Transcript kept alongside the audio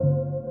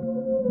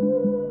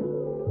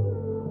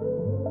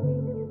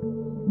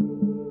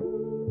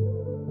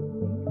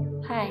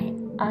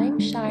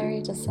I'm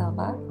Shari De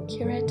Silva,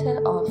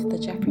 curator of the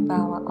Geoffrey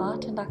Bawa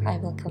Art and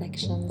Archival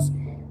Collections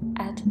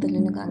at the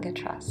Lunuganga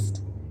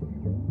Trust.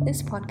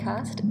 This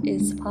podcast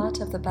is part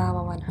of the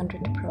Bawa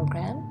 100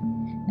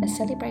 program, a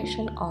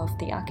celebration of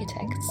the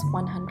architect's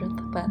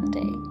 100th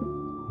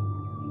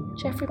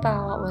birthday. Geoffrey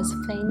Bawa was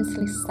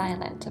famously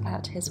silent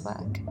about his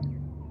work.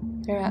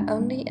 There are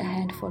only a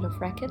handful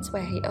of records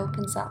where he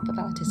opens up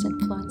about his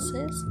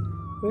influences,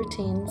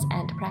 routines,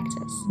 and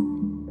practice.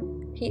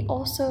 He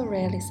also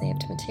rarely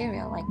saved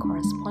material like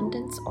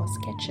correspondence or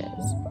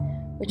sketches,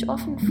 which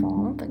often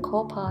form the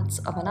core parts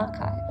of an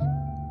archive.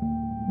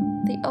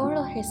 The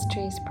Oral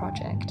Histories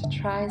project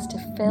tries to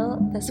fill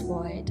this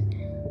void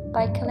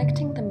by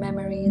collecting the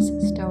memories,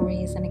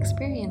 stories, and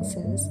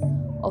experiences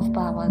of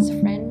Bawa's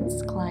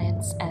friends,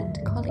 clients,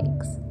 and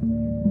colleagues.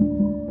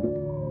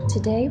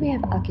 Today we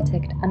have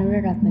architect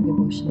Anura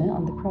Ratnavibhushana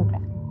on the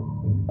program.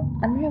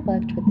 Anura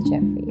worked with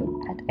Geoffrey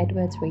at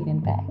Edwards Reed in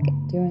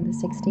Berg during the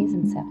 60s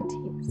and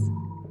 70s.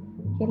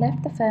 He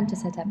left the firm to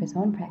set up his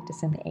own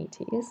practice in the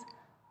 80s,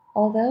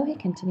 although he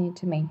continued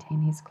to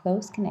maintain his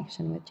close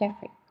connection with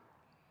Geoffrey.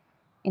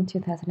 In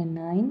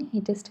 2009, he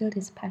distilled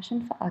his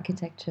passion for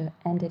architecture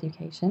and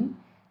education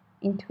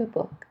into a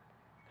book,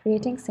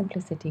 Creating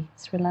Simplicity: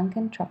 Sri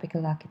Lankan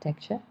Tropical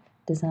Architecture,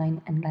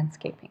 Design and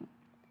Landscaping.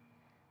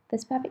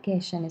 This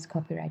publication is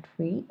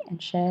copyright-free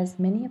and shares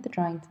many of the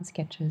drawings and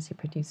sketches he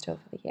produced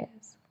over the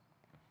years.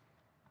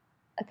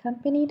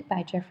 Accompanied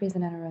by Geoffrey's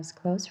and Anura's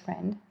close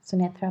friend,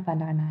 Sunetra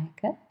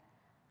Bandaranaike,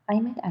 I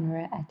met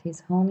Anura at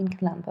his home in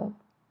Colombo.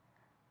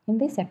 In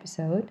this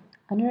episode,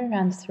 Anura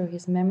runs through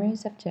his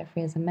memories of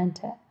Geoffrey as a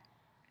mentor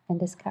and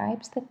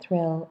describes the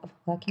thrill of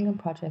working on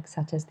projects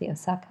such as the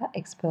Osaka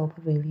Expo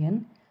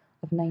Pavilion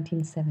of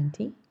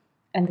 1970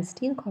 and the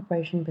Steel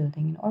Corporation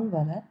building in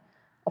Orwella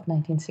of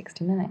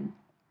 1969.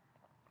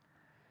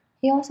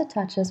 He also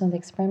touches on the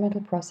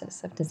experimental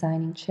process of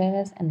designing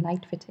chairs and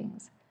light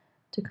fittings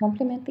to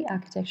complement the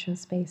architectural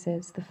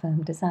spaces the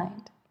firm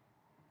designed.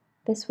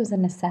 This was a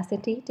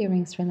necessity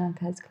during Sri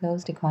Lanka's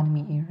closed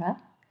economy era,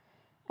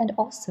 and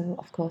also,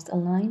 of course,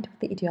 aligned with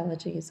the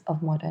ideologies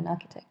of modern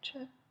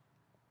architecture.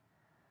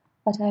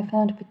 What I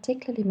found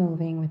particularly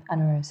moving with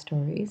Anura's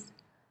stories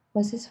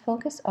was his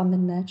focus on the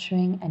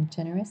nurturing and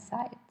generous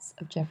sides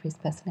of Geoffrey's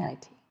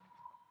personality.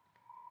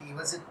 He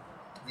was a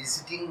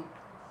visiting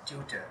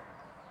tutor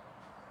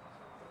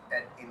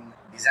in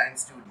design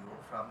studio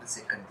from the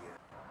second year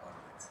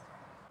onwards.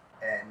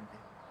 And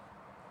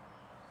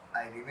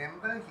I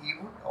remember he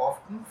would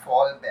often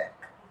fall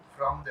back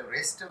from the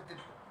rest of the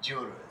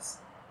jurors.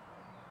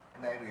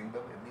 And I remember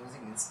an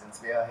amusing instance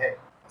where I had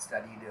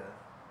studied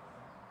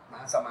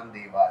Mahasaman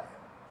Devalaya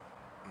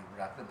in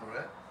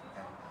Ratnapura,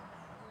 and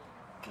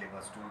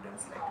clever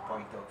students like to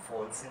point out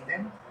faults in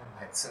them.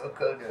 I had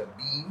circled a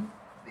beam.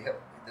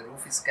 The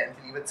roof is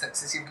cantilevered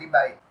successively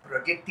by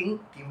projecting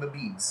timber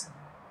beams.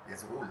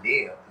 There's a whole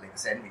layer, like a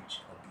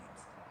sandwich of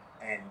beams.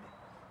 And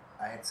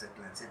I had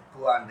circled and said,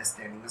 poor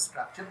understanding of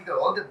structure, because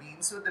all the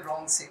beams were the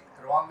wrong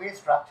way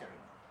structured.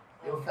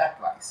 They were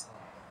flatwise.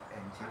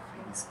 And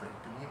Geoffrey whispered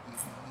to me,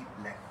 he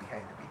lagged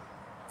behind a bit.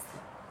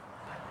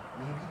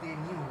 Maybe they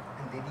knew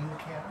and they didn't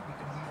care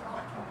because he was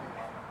much more.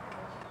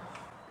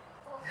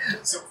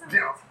 So,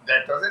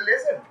 that was a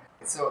lesson.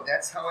 So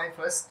that's how I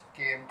first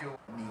came to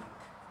meet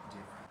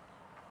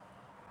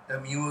Geoffrey.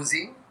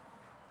 Amusing,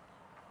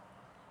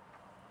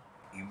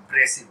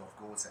 impressive, of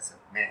course, as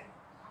a man,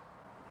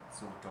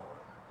 so tall.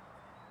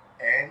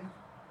 And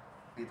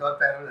without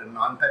parallel,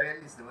 non-parallel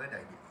is the word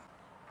I believe.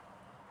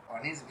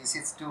 On his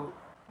visits to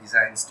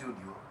design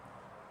studio,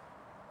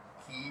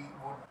 he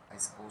would, I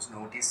suppose,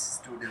 notice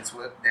students'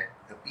 work that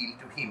appealed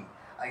to him.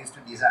 I used to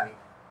design,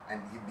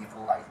 and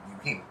before I knew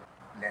him,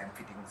 lamp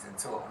fittings and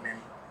so on, and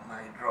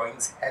my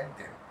drawings had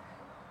them.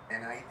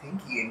 And I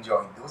think he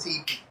enjoyed those. He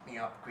picked me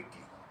up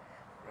quickly,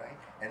 right,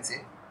 and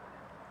said,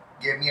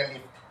 gave me a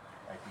lift,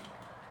 I think,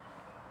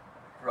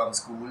 from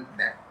school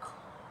back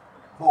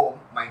home.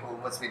 My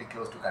home was very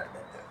close to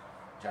Katabata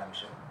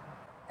Junction,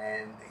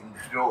 and in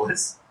the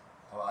doors,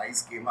 our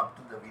eyes came up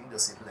to the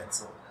windowsill,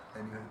 that's all,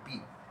 and you had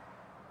peep.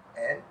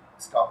 And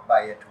stopped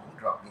by at home,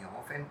 dropped me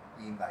off, and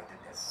we invited,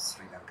 as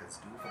Sri Lankans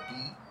do, for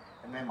tea.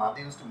 And my mother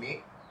used to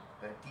make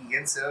tea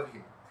and serve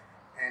him.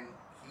 And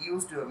he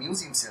used to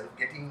amuse himself,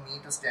 getting me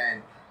to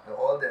stand,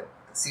 all the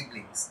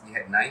siblings, we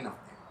had 9 of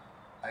them.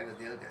 I was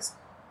the eldest.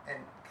 And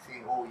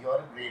saying, oh, you're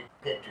a great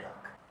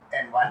patriarch.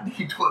 And one day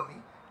he told me,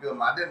 your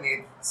mother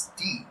made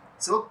tea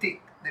so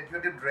thick that you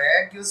had to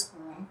drag your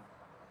spoon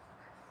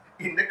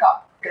in the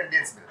cup,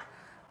 condensed milk.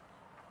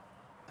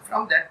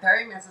 From that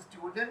time, as a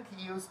student,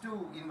 he used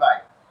to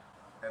invite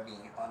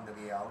me on the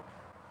way out.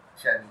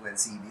 Shall we go and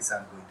see this?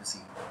 I'm going to see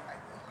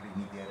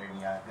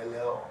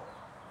Gala or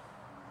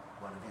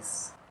one of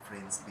his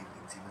friends'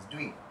 buildings he was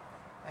doing.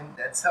 And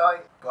that's how I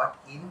got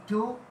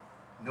into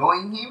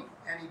knowing him,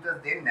 and it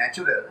was then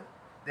natural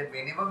that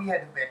whenever we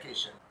had a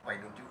vacation, why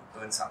don't you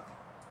earn something?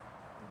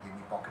 Give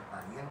me pocket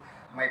money. And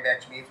my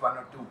batchmates, 1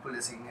 or 2,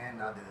 Pula Singh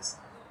and others,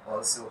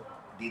 also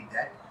did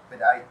that.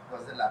 But I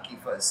was the lucky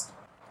first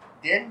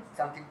Then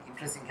something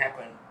interesting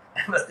happened.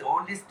 I was the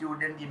only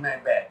student in my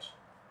batch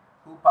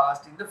who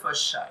passed in the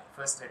first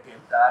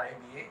attempt,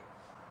 RMA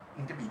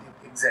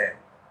intermediate exam.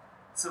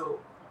 So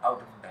out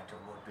of a batch of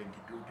about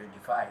 22,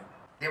 25,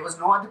 there was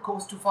no other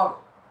course to follow.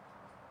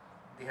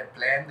 They had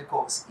planned the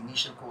course,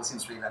 initial course in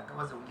Sri Lanka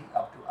was only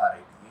up to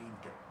RMA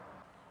inter.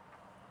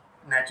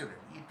 Naturally,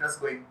 it was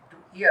going to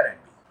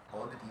ER&B.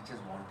 All the teachers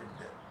wanted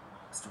the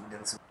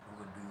students who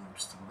were doing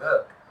interesting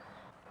work.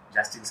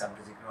 Just in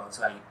Samrajikar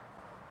also, I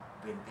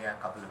went there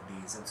a couple of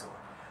days and so on.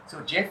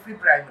 So Jeffrey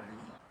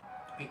primarily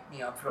picked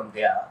me up from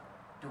there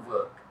to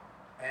work,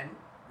 and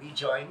we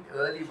joined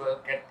early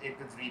work at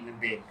Edwards Green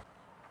Bank.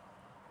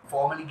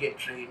 Formally get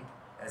trained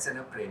as an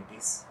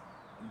apprentice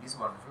in this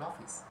wonderful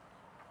office.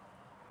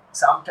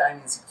 Sometime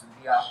in 6th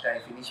after I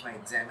finished my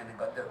exam and I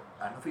got the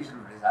unofficial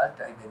result,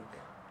 I went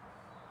there.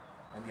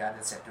 And the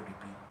others had to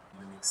repeat in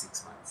the next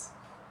 6 months.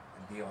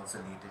 And they also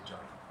later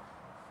joined.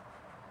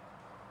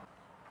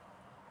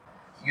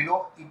 You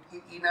know,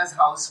 Ina's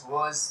house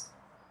was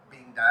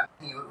being done.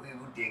 We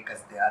would take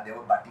us there. There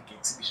were batik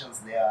exhibitions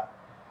there.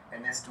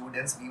 And as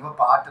students, we were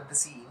part of the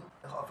scene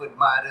of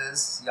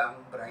admirers, young,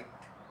 bright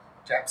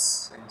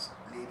chaps and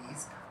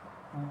ladies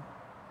who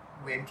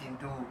went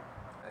into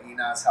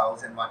Ina's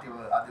house and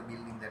whatever other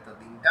building that was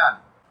being done.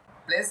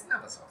 Plesner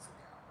was also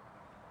there.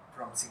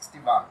 From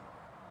 61,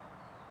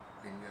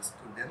 when we were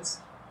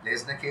students,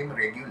 Plesner came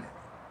regularly.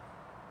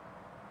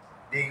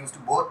 They used to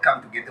both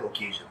come together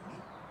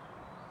occasionally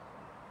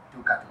to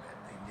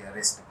Kathmandu in their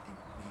respective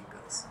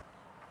vehicles.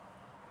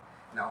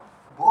 Now,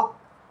 both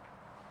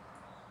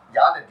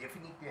Yala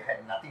definitely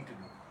had nothing to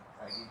do with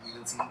it. I didn't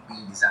even see it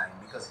being designed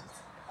because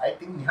I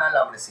think Nihal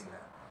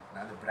Amarasinghe,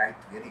 another bright,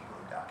 very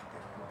good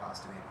architect who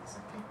passed away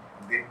recently,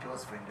 a very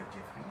close friend of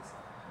Jeffrey's,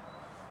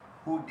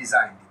 who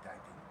designed it,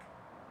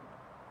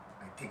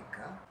 I think.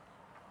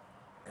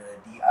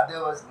 The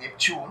other was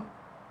Neptune.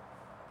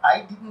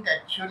 I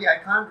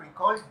can't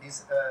recall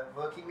this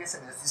working as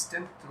an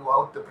assistant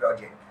throughout the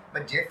project,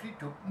 but Jeffrey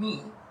took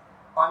me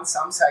on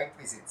some site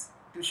visits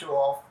to show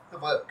off the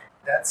work.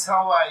 That's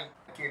how I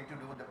came to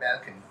do the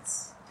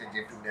balconies.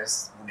 Jeffrey would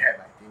have,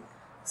 I think,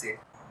 said,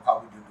 how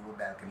would you do a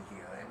balcony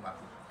here and what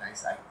would be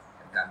nice. I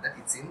have done that.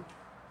 It's in,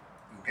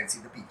 you can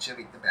see the picture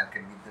with the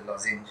balcony with the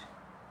lozenge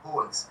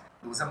holes.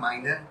 Those are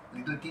minor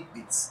little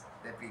tidbits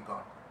that we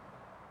got.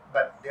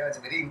 But there was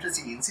a very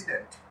interesting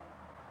incident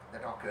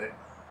that occurred.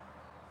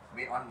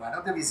 On one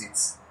of the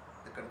visits,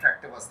 the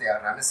contractor was there,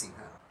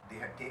 Ranasinghe. They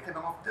had taken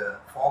off the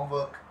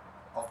formwork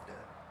of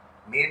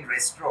the main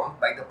restaurant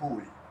by the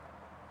pool,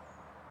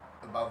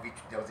 above which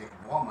there was an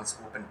enormous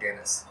open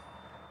terrace.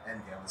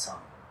 And there were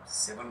some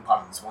 7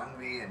 columns one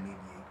way and maybe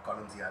 8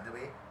 columns the other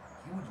way.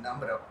 Huge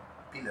number of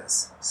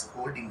pillars so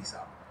holding this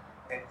up.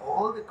 And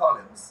all the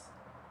columns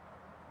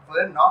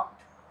were not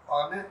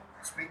on a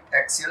strict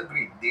axial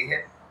grid. They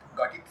had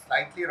got it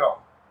slightly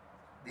wrong.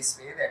 This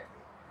way, that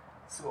way.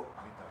 So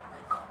I thought, my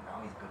God,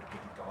 now he's going to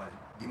get it all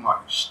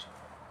demolished.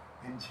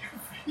 And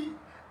Jeffrey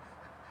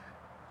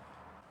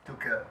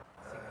took a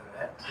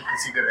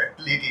cigarette,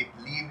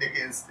 leaned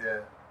against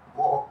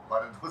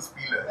one of those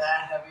pillars.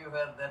 Have you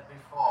heard that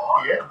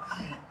before? Yeah.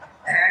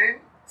 And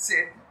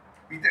said,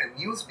 with a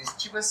amused,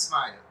 mischievous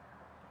smile,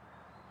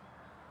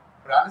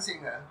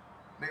 Ranasinghe,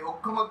 me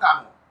okkoma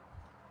kanu,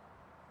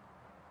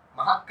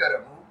 mahat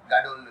karamu,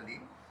 gadol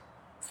waliන්,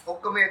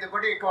 okkoma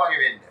එතකොට එක වගේ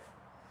වෙන්න.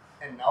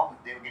 And now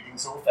they're getting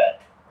so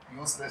fat,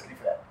 uselessly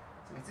fat.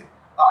 So he said,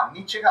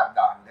 niche එකක්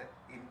දාන්න,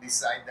 in this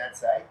side, that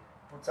side,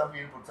 put some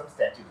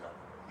statues on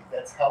it.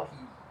 That's how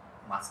he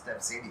must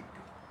have said it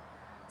too.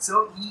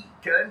 So he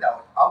turned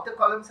out, outer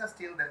columns are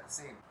still the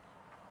same,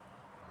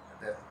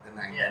 the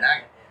 99.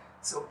 Yeah.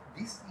 So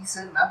this is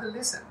another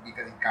lesson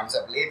because it comes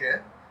up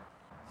later.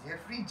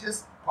 Jeffrey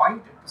just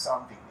pointed to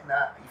something. And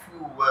if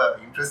you were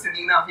interested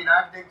enough in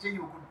architecture,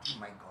 you could think,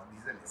 my God,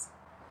 this is a lesson.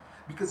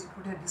 Because it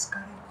would have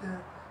discouraged the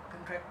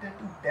contractor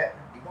to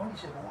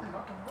demolish a whole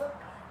lot of work.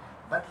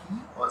 But he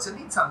also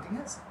did something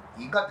else.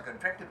 He got the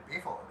contractor to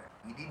pay for all that.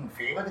 He didn't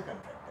favor the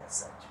contractor as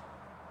such.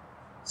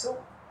 So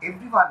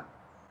everyone,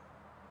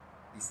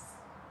 this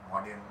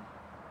modern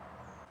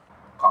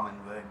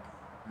common word,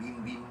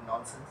 win-win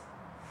nonsense.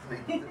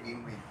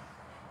 Win-win.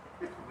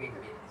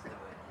 Win-win is the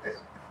word. Yes.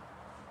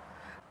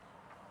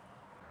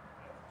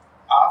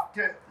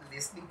 After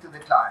listening to the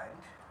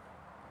client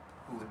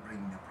who would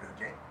bring the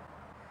project,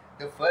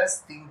 the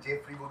first thing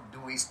Jeffrey would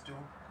do is to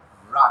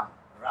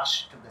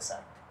rush to the site.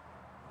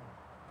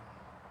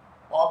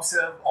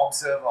 Observe,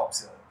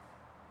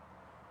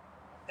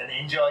 and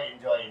enjoy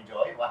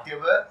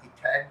whatever it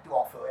had to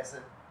offer as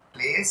a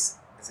place,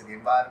 as an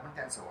environment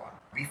and so on,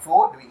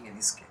 before doing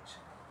any sketch.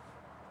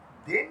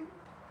 Then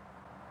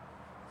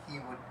he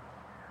would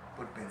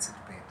put pencil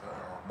to paper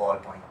or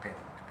ballpoint pen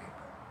to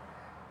paper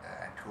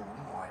at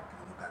home or at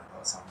Lunuganda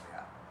or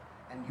somewhere.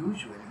 And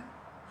usually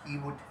he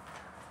would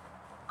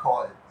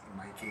call, in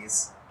my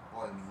case,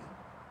 call me,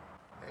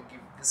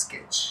 give the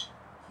sketch.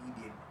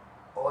 He did.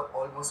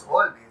 Almost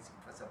always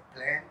it was a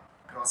plan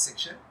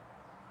cross-section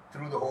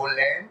through the whole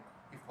land,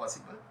 if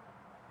possible,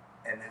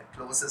 and a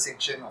closer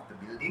section of the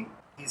building.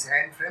 His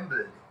hand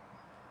trembled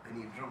when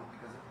he drew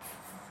because of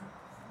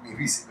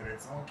maybe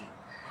cigarette smoking.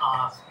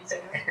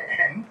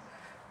 And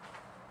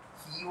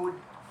he would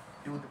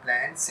do the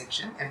plan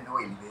section and no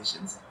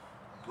elevations,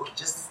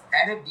 just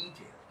add a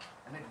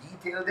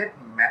detail that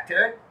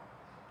mattered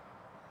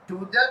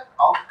to the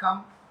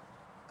outcome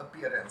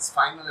appearance,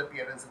 final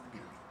appearance of the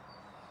building.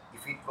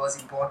 If it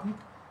was important,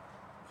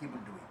 he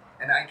would do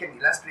it. And I can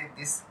illustrate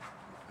this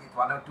with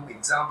one or two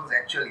examples,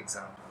 actual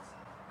examples.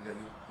 Because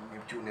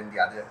Neptune and the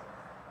other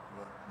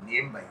were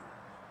named by you.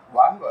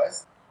 One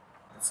was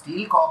the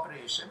Steel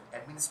Corporation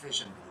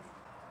Administration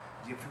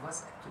Building. Jeffrey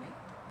was actually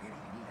very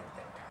ill at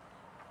that time.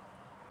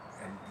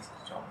 And this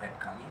job had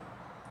come in.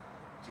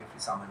 Jeffrey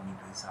summoned me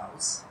to his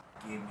house,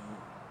 gave me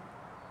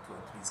 2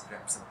 or 3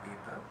 scraps of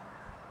paper,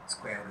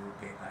 square rule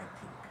pen, I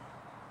think.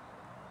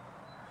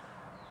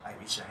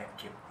 I wish I had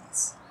kept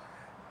these.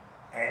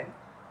 And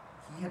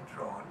he had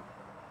drawn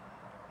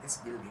this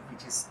building,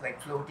 which is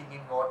like floating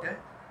in water.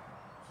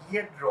 He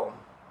had drawn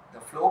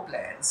the floor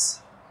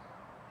plans,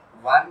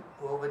 one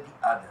over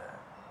the other,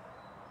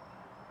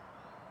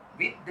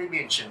 with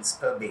dimensions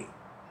per bay.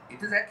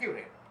 It is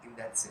accurate in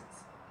that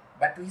sense,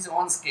 but to his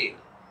own scale,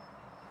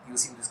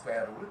 using the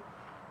square rule,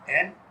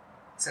 and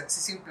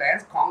successive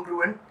plans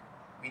congruent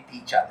with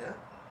each other,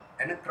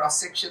 and a cross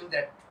section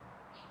that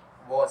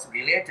was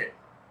related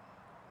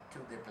to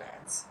the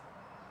plans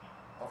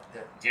of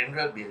the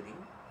general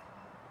building,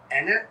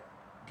 and a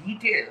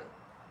detail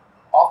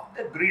of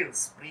the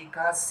grills,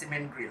 precast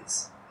cement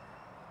grills,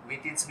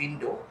 with its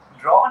window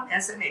drawn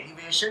as an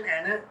elevation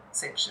and a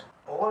section,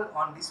 all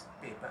on this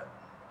paper,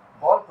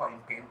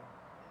 ballpoint pen,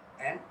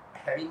 and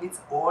having its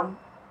own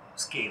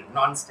scale,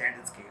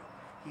 non-standard scale.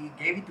 He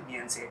gave it to me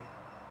and said,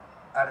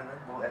 Arnold,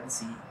 go and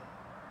see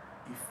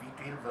if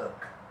it will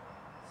work.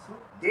 So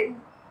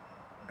then,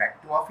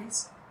 back to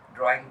office,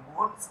 drawing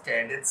board,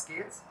 standard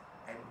scales,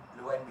 and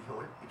lo and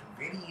behold, it was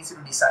very easy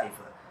to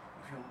decipher.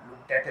 If you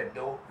looked at a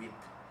door with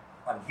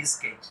on his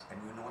sketch and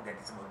you know that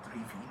it's about 3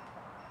 feet,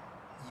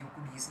 you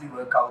could easily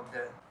work out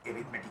the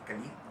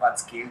arithmetically what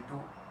scale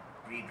to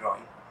redraw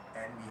it,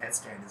 and we had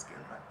standard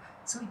scale drawing.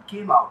 So it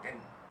came out, and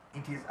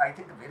it is, I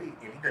think, a very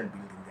elegant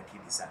building that he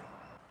designed.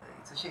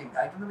 It's a shame,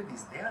 I don't know if it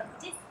is there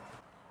now.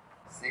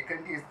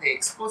 Second is the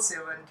Expo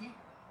 70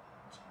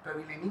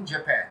 pavilion in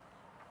Japan.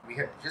 We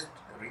have just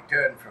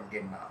returned from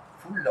Denmark,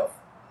 full of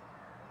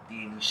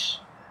Danish,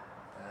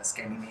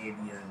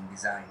 Scandinavian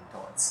design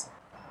thoughts.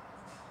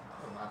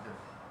 Her mother,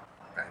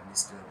 Prime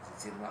Minister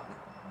Sirma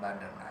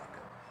Bandaranaike,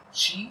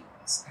 she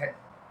had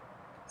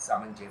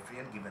summoned Jeffrey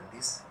and given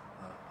this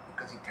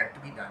because it had to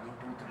be done in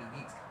 2-3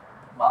 weeks,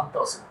 month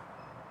or so,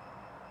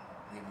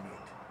 maybe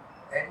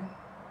late. And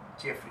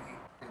Jeffrey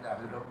said,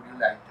 Avila, would you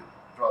like to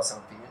draw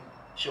something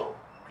and show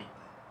quickly?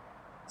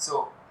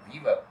 So we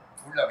were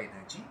full of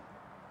energy.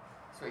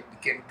 So it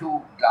became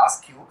 2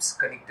 glass cubes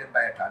connected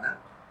by a tunnel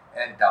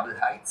and double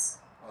heights,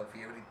 all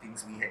favorite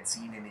things we had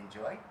seen and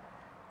enjoyed.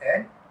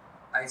 And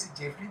I said,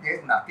 Jeffrey,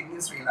 there's nothing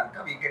in Sri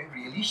Lanka we can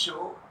really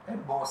show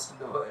and boast to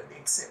the world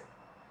except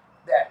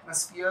the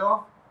atmosphere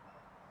of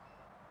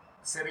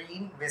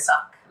serene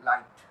Vesak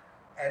light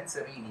and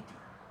serenity.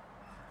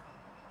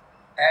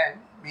 And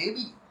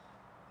maybe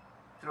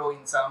throw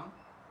in some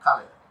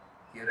color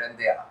here and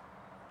there.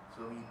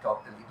 So we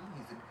talked a little.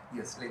 He said,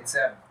 yes, let's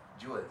have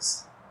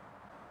jewels,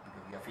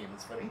 because we are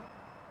famous for it.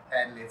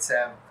 And let's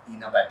have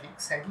Ina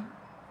Batik's hanging.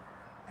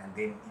 And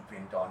then it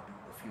went on to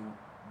a few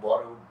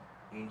borrowed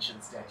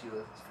ancient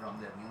statues from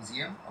the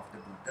Museum of the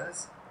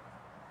Buddhas.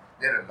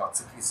 There are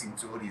lots of hissing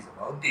stories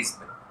about this,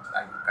 but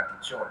I will cut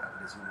it short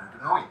unless you want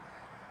to know it.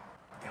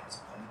 There was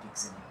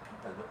politics in it.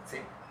 People would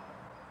say,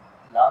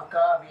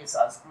 Lanka ve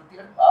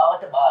Sanskrutiya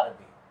Bhavata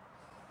Bharate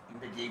in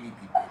the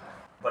JVP paper.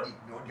 But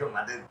ignored your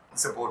mother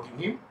supporting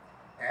him,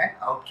 and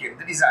out came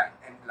the design.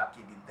 And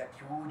Lucky did that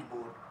huge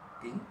board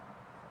thing,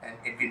 and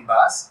Edwin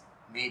Bass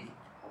made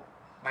it.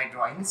 My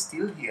drawing is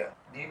still here.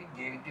 David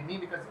gave it to me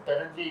because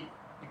apparently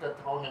it was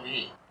thrown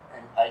away.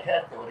 And I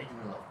had the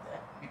original of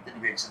that with the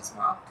dimensions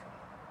marked.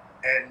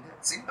 And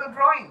simple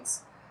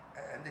drawings.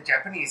 And the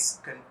Japanese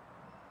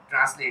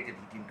translated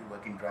it into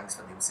working drawings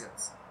for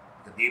themselves.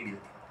 Because they built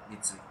it,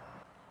 Mitsui.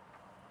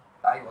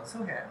 I also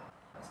have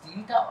a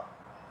steel tower,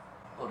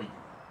 original.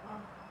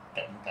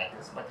 In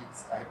tatters, but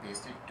I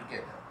pasted it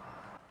together.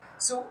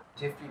 So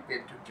Jeffrey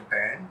went to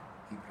Japan.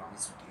 He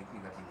promised to take me,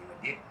 but he never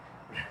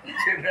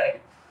did.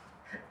 Right.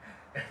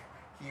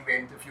 He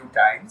went a few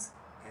times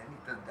and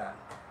it was done.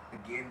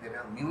 Again, there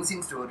are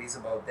amusing stories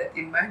about that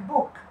in my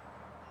book.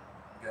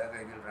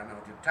 I will run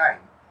out of time,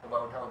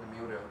 about how the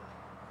mural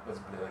was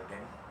blurred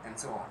and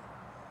so on.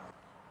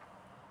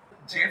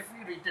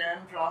 Jeffrey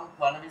returned from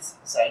one of his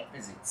site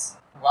visits.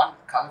 One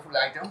colorful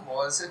item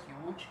was a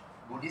huge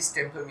Buddhist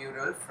temple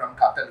mural from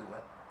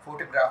Katalua,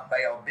 photographed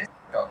by our best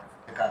photographer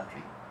in the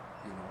country,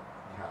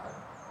 Nihal.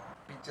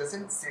 Pictures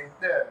and sent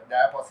the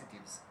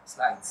diapositives,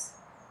 slides,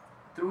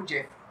 through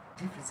Jeffrey.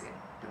 Jeffrey said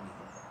to me,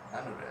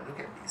 Anura, look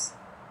at this.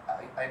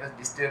 I was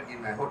disturbed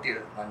in my hotel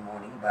one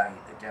morning by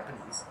the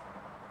Japanese.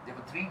 There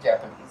were 3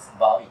 Japanese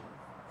bowing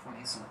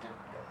fully suited,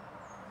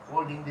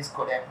 holding this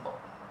Kodak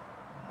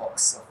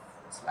box of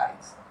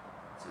slides.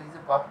 So he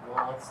said,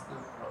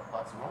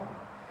 what's wrong?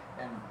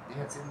 And they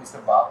had said,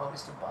 Mr. Baba,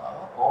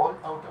 all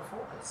out of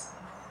focus.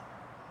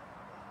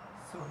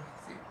 So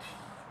he said,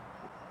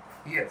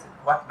 yes,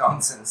 what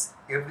nonsense.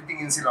 Everything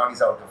in Ceylon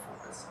is out of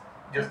focus.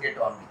 Just get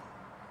on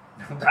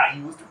with it. I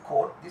used to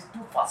quote these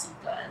two fussy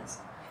clients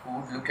who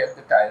would look at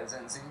the tiles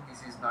and say,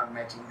 this is not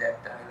matching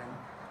that tile and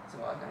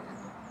so on.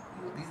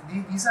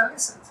 These are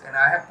lessons. And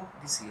I have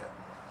put this here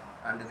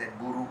under that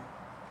guru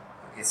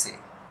essay.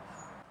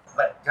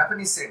 But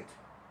Japanese sent,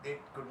 they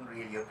couldn't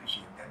really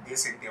appreciate that. They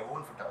sent their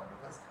own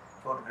photographers,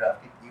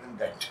 photographed it, even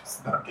that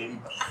was not very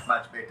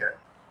much better.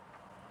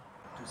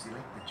 To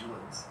select the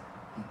jewels,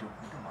 he took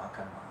me to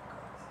Markan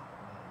Markas.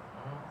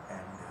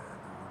 And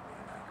the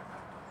woodman, I could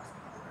not must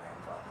be the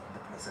grandfather of the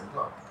present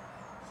lot,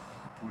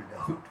 pulled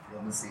out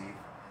from a safe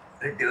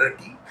a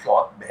dirty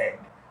cloth bag,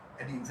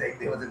 and inside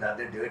there was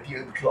another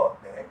dirtier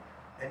cloth bag,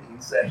 and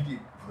inside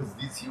it was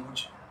this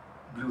huge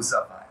blue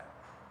sapphire,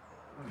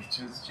 which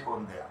was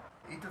shown there.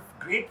 It was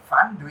great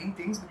fun doing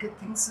things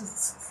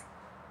because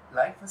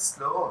life was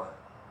slower.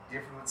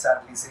 Jeffrey would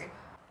suddenly say,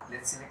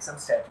 let's select some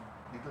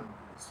little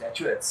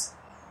statuettes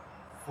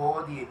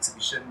for the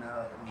exhibition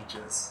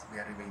niches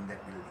where we were in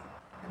that building.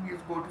 And we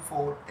used to go to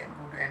Fort and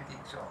go to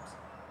antique shops.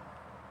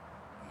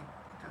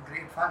 It was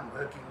great fun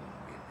working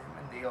with them,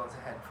 and they also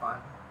had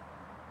fun.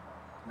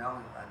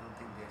 Now I don't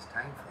think there's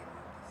time for any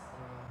of this.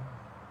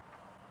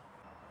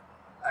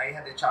 I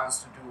had a chance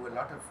to do a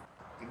lot of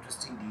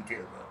interesting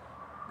detail work.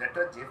 That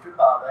was Jeffrey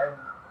Baba and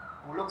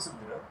Pulok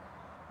Sundara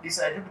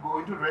decided to go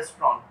into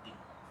restauranting.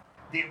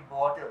 They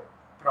bought a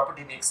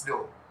property next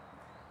door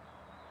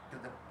to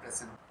the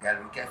present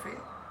Gallery Cafe.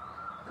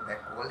 The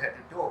back wall had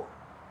a door,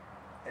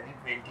 and it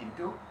went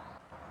into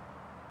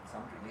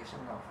some relation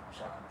of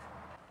Shah.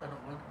 An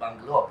old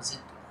bungalow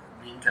opposite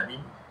Green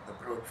Cabin,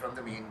 approach from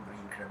the main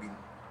Green Cabin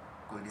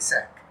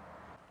cul-de-sac.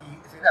 He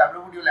said, Abra,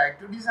 would you like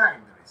to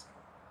design the restaurant?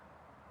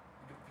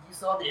 He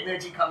saw the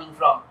energy coming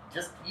from,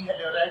 he had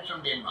arrived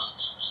from Denmark,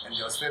 and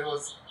Josper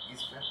was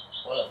his friend,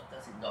 all of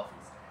us in the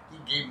office. He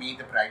gave me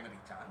the primary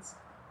chance,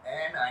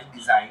 and I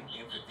designed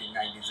everything.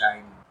 I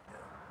designed the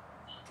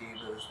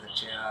tables, the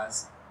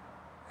chairs,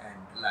 and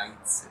the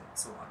lights, and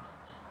so on,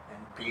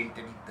 and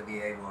painted it the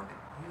way I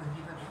wanted. He was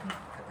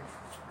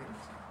very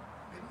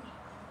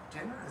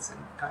generous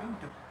and kind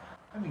to.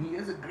 I mean, he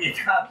is a great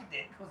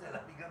architect who's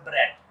allowing a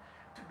brat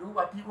to do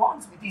what he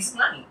wants with his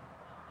money.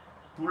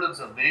 Tulaks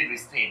was very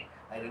restrained.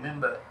 I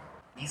remember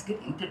these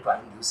get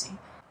intertwined, you see.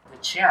 The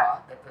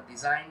chair that was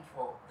designed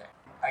for that.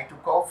 I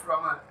took off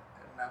from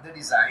another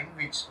design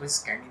which was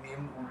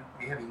Scandinavian.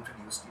 We have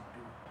introduced it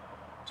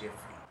to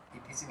Jeffrey.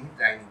 It is in his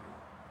dining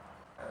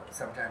room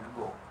some time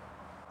ago.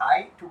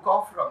 I took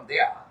off from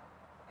there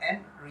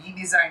and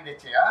redesigned the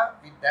chair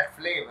with that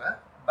flavor,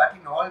 but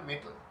in all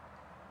metal.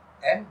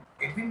 And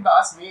Edwin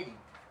Bass made it.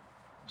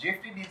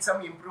 Jeffrey did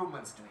some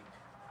improvements to it.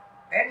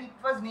 And it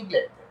was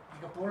neglected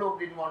because Pulok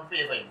didn't want to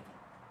pay for anything.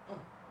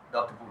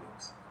 Dr.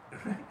 Pulok's.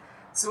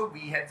 So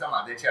we had some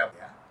other chair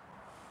there.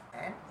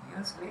 And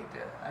years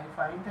later, I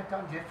find that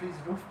on Jeffrey's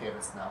roof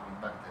terrace now in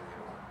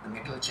Bangalore, the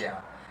metal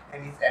chair.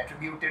 And it's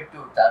attributed to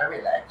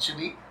Taravella.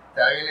 Actually,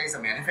 Taravella is a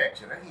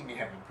manufacturer. He may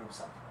have improved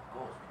something, of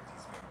course, because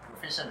he's very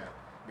professional.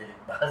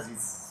 Dilip Baz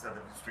is sort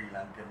of Sri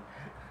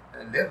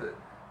Lankan level.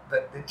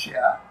 But the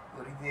chair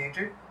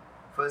originated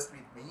first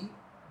with me,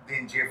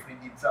 then Jeffrey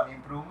did some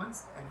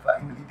improvements, and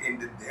finally it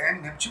ended there,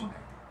 and Neptune, I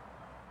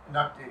think.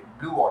 Not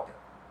Blue Water.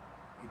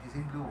 It is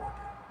in Blue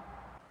Water.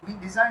 We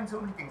designed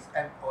so many things,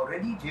 and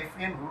already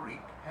Jeffrey and Ulrich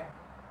had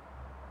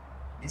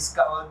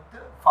discovered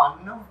the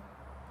fun of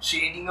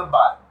shading a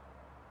bulb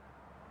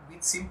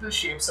with simple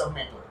shapes of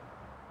metal,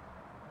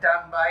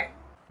 done by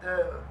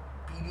the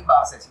P.D.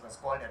 Bass, as he was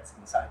called, that's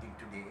insulting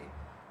today,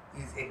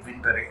 is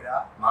Edwin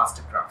Pereira,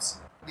 master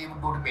craftsman. They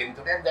would go to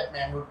Benton and that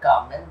man would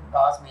come and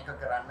Bass make a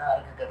karanna,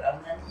 arka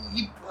karanna, and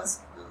it was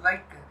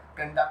like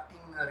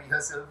conducting a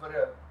rehearsal for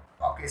an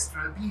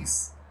orchestral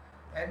piece.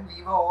 And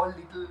we were all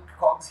little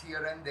cogs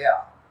here and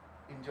there,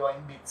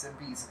 enjoying bits and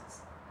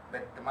pieces.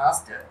 But the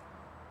master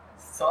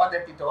saw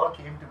that it all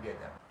came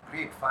together.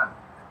 Great fun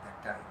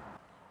at that time.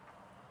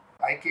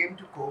 I came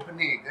to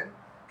Copenhagen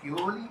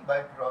purely by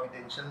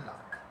providential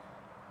luck.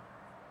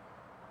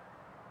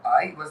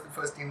 I was the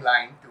first in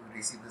line to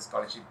receive the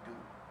scholarship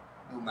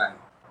to do my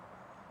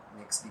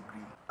next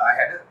degree. I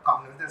had a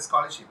continental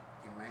scholarship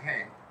in my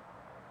hand.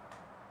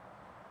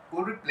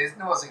 Ulrich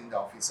Plesner was in the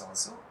office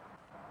also.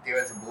 There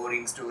was a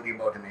boring story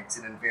about an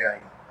accident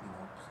where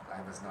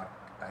I was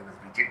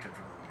rejected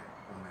from England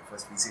on my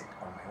first visit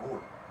on my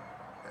own.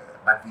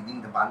 But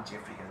within the month,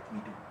 Jeffrey helped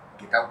me to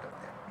get out of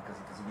that because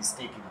it was a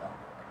mistake in London.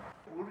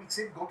 Ulrich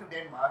said, go to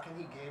Denmark, and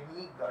he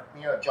got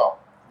me a job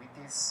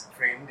with his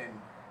friend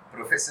and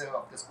professor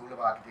of the School of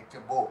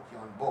Architecture,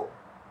 Jon Bo.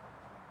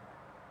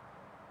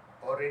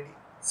 Already.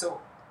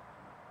 So,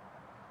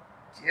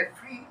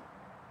 Jeffrey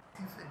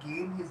is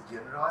again his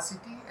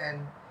generosity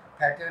and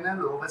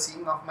paternal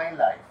overseeing of my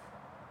life.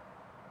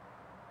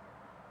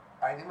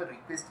 I never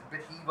requested, but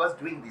he was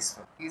doing this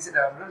for me. He said,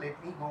 Amra,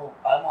 let me go.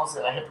 I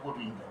have to go to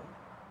England.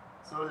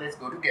 So let's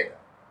go together.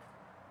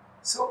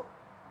 So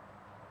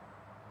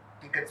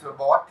tickets were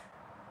bought,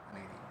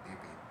 and I think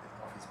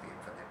the office paid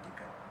for that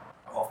ticket.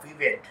 Off we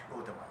went,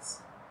 both of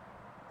us.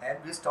 And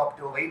we stopped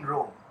over in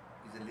Rome.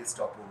 It was a list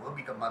stopover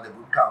because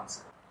Motherhood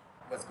Council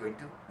was going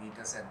to meet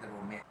us at the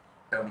Rome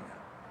terminal.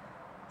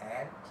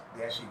 And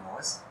there she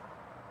was.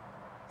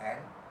 And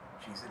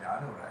she said,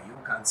 Anura, you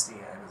can't stay.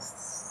 I was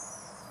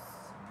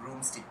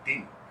broomstick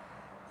in.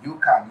 You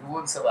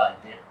won't survive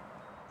there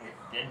in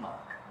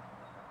Denmark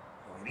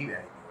or anywhere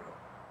in Europe.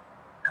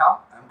 Come,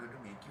 I'm going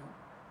to make you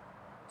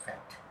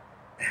fat.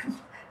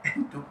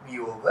 And took me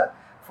over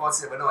for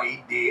 7 or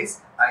 8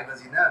 days. I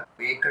was in a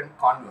vacant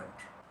convent,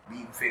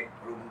 being fed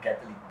Roman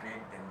Catholic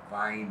bread and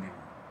wine, and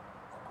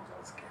of course I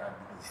was scared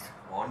because it's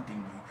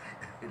hauntingly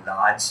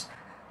large.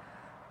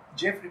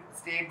 Jeffrey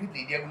stayed with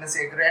Lydia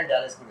Gunasekara and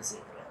Dallas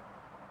Gunasekara,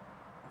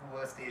 who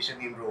were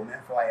stationed in Rome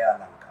for Air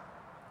Lanka.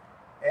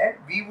 And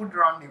we would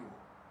rendezvous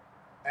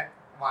at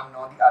one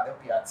or the other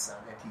piazza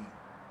that he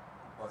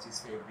was his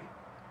favorite.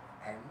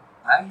 And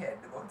I had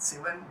about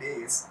 7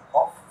 days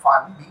of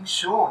fun being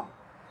shown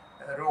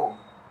Rome,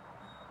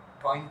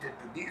 pointed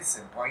to this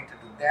and pointed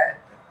to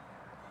that.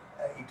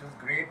 It was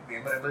great,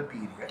 memorable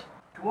period.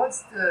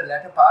 Towards the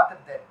latter part of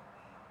that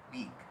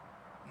week,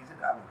 he said,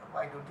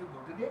 why don't you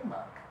go to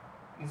Denmark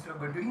instead of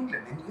going to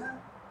England? And yeah,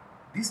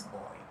 this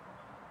boy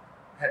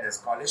had a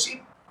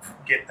scholarship,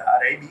 get the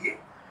RIBA,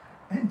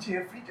 and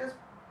Jeffrey just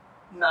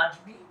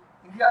nudged me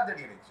in the other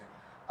direction.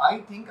 I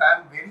think I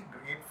am very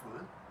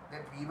grateful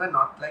that we were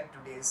not like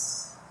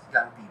today's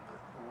young people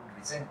who would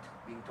resent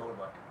being told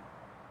what to do.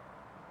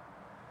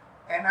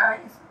 And I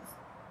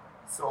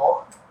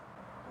saw,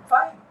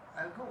 fine,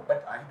 I'll go,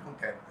 but I don't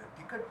have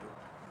the ticket to.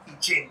 He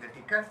changed the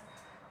ticket,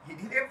 he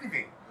did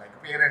everything like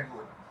a parent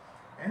would,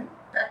 and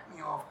packed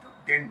me off to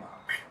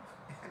Denmark.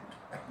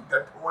 And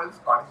that whole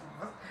scholarship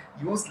was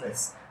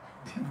useless.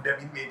 They would have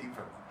been waiting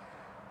for me.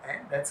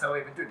 And that's how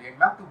I went to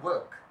Denmark to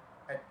work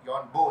at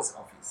Jan Bo's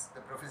office.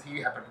 The professor,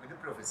 he happened to be the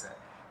professor.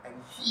 And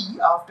he,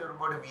 after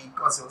about a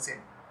week or so, said,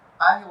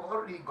 I have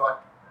already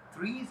got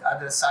 3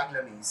 other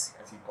Ceylonese,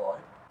 as he called,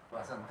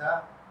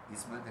 Vasanta,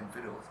 Ismail and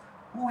Feroz,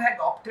 who had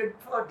opted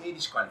for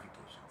Danish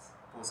qualifications,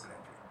 postgraduate.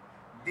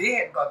 They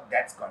had got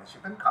that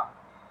scholarship and come.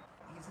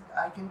 He said,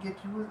 I can get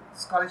you a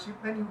scholarship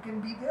and you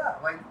can be there.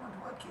 Why do you want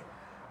to work here?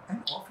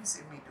 And off he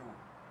sent me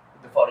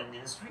to the foreign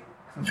ministry.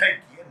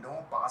 Like here,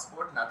 no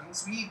passport, nothing.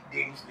 Sweet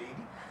Danish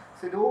lady.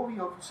 Said, oh,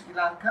 you're from Sri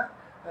Lanka.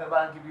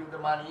 I'll give you the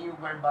money. You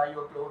go and buy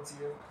your clothes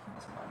here.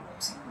 It's money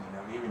I've seen in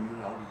a way when you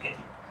now look at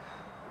it.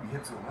 We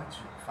had so much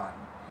fun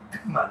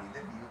with the money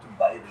that we used to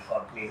buy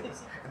record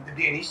players. And the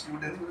Danish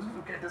students used to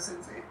look at us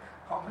and say,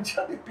 how much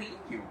are they paying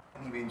you?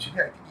 And eventually,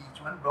 I think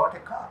each one brought a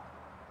car.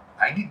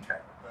 I did try.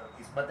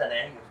 Ismat and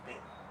I used to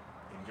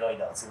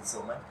enjoyed ourselves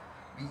so much.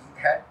 We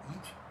had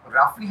each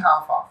roughly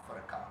half for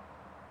a car.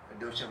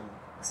 A Doshavu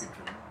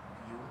Citroen.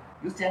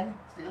 You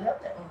still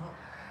have that?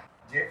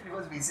 Mm-hmm. Jeffrey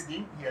was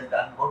visiting. He has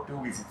done about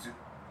 2 visits to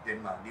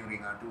Denmark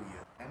during our 2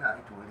 years. And I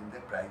told him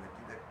that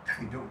privately that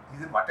I don't. He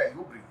said, what are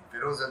you bringing?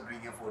 Feroz was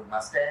bringing a Ford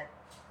Mustang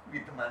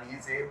with the money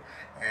he saved.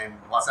 And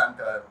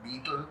Vasanta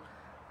Beetle.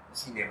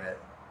 She never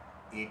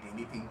ate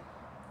anything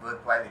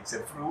worthwhile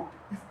except fruit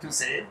to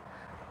save.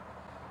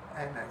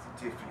 And I said,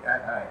 Jeffrey,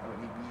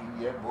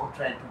 we are both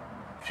trying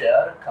to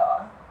share a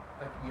car,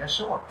 but we are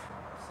short.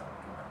 Some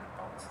 200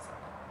 pounds or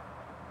something.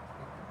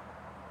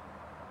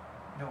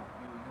 No,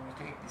 you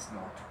take this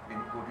note when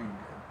you go to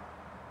England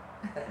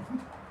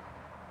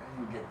and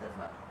you get that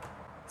money.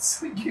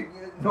 So he gave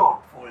me a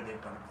note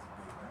folded on a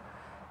piece of paper.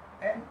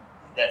 And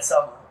that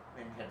summer,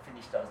 when we had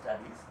finished our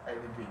studies, I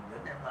went to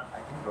England and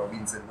I think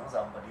Robinson or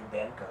somebody, a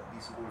banker,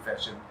 these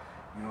old-fashioned,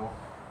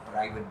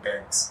 private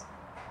banks.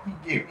 He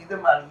gave me the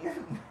money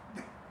and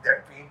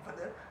that paid for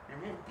the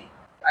remaining thing.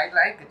 I'd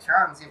like a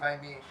chance, if I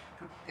may,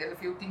 to tell a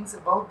few things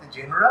about the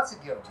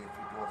generosity of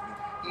Jeffrey towards me.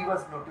 He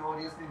was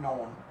notoriously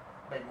known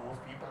by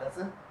most people as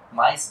a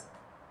miser.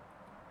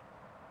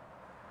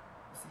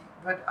 See,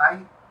 but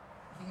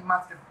he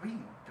must have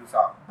been to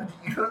some, but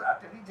he was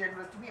utterly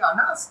generous to me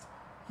unasked.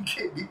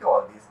 He did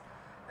all this.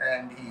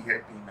 And he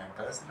helped me in my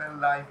personal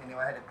life.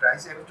 Whenever I had a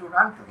crisis, I had to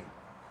run to him.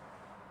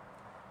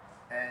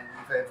 And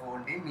if I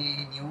phoned him,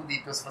 he knew that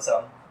it was for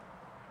some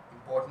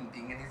important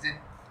thing. And he said,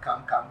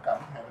 come, have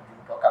a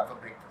drink or come for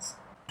breakfast.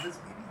 He was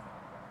very,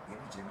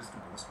 very generous to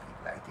most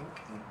people. I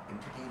think in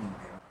entertaining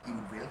them. He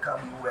would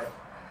welcome you and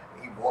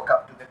he walk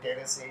up to the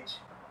terrace edge,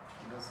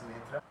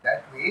 Sunetra.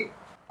 That way,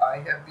 I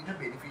have been a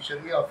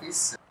beneficiary of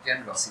his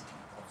generosity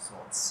of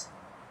sorts.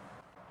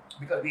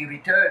 Because we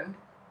returned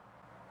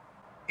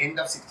end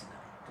of 69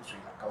 to Sri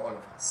Lanka, all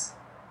of us,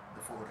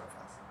 the 4 of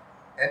us,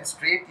 and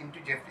straight into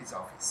Jeffrey's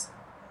office.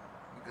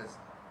 Because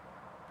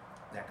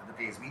that was the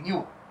place we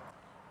knew.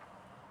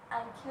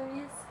 I'm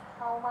curious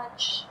how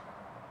much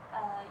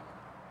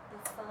the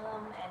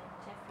firm and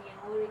Jeffrey and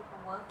Ulrich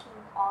were working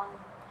on,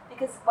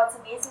 because what's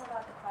amazing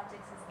about the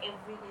projects is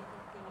every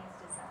little thing is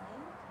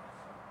designed.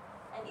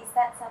 And is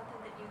that something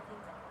that you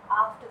think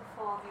after the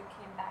four of you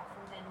came back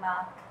from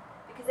Denmark?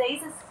 Because there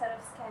is a sort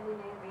of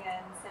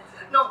Scandinavian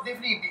sensibility. No,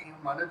 definitely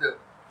one of the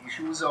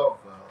issues of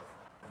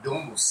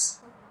Domus,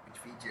 which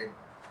featured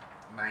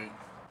my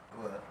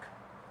work,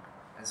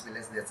 as well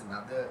as there's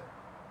another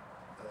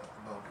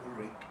about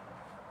Ulrich,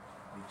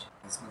 which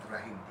Ismail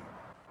Rahim did.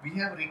 We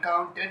have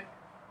recounted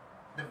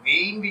the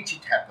way in which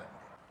it happened.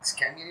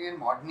 Scandinavian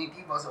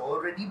modernity was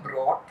already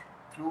brought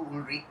through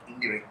Ulrich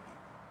indirectly.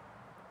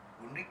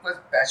 Ulrich was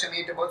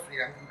passionate about Sri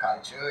Lankan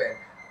culture and,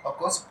 of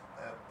course,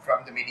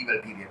 from the medieval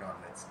period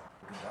onwards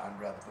to the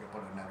Anuradhapura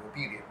Polonnaruwa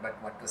period.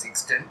 But what was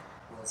extant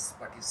was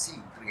what you see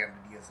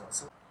 300 years or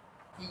so.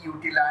 He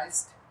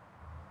utilized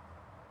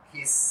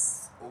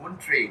his own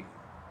training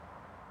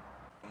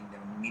in the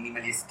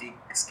minimalistic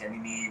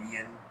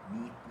Scandinavian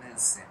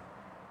neatness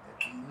and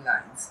clean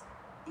lines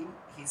in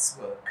his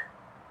work,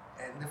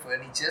 and the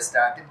furniture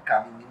started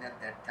coming in at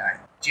that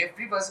time.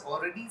 Jeffrey was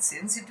already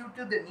sensitive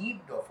to the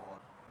need of all.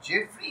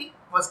 Jeffrey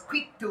was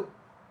quick to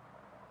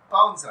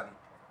pounce on it.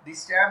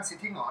 This chair I'm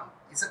sitting on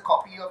is a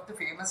copy of the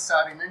famous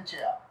Saarinen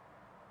chair.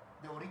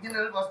 The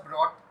original was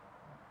brought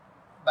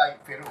by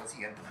Feroz.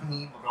 He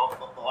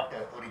bought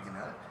the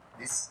original,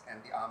 this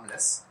and the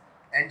armless,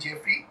 and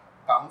Jeffrey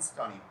pounced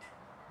on it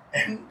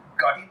and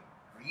got it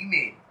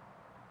remade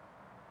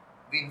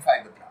in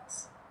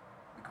fiberglass.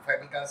 Because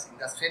fiberglass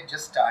industry had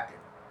just started,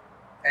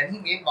 and he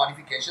made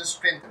modifications,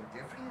 strengthened.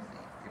 Jeffrey is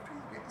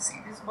very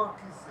serious about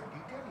his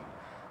detailing.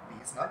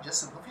 It's not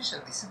just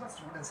superficial. This is what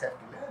students have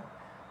to learn,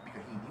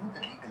 because he knew the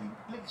legal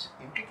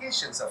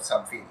implications of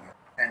some failure,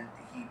 and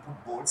he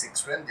put bolts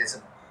extra, and there's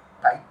a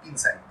pipe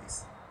inside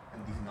this,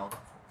 and this is now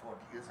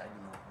 40 years, I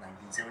don't know,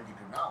 1970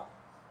 to now,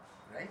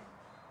 right?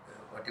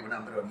 Whatever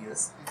number of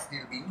years, it's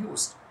still being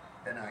used.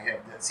 Then I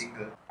have the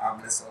single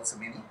armless, also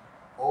many,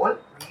 all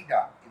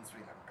redone in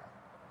Sri Lanka.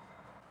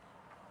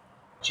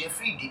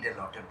 Jeffrey did a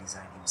lot of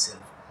design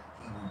himself.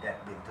 He would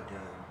at Bentote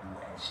do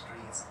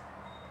ashtrays.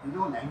 You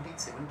know,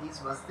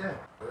 1970s was the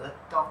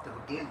birth of the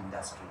hotel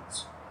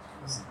industries.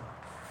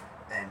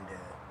 And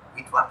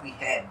with what we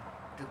had,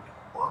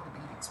 all the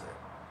buildings were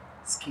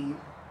scale,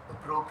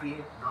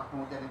 appropriate, not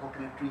more than a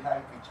coconut tree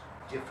height, which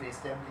Jeffrey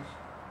established.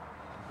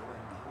 And lo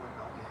and behold,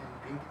 now we have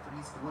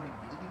 23-story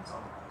buildings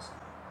on the coast.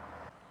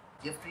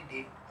 Jeffrey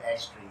did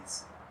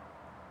ashtrays,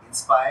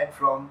 inspired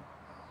from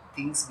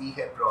things we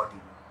had brought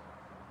in.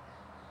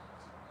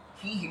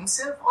 He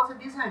himself also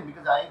designed,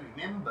 because I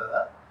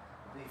remember,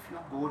 if you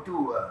go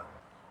to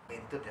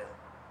Bentote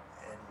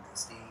and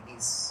stay in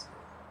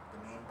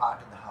the main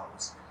part of the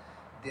house,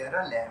 there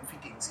are lamp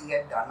fittings he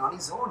had done on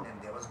his own,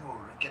 and there was no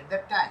Ulrich at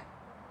that time.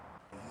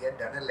 He had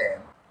done a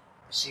lamp,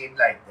 a shade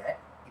like that.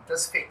 It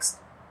was fixed,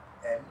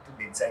 and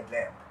the bedside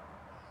lamp.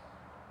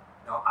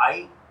 Now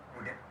I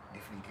would have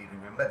definitely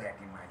remember that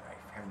in my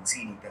life, having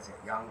seen it as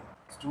a young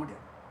student.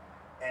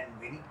 And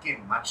when it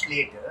came much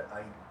later,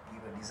 we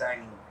were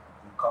designing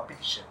in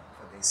competition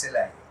for the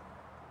SLIA.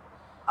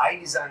 I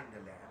designed a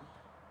lamp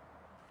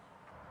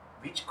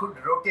which could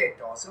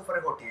rotate also for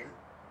a hotel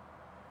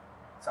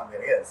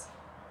somewhere else.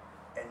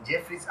 And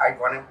Jeffrey's, I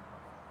won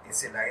a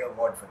SLI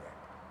award for that.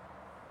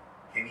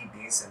 Heavy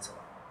bass and so on.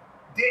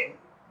 Then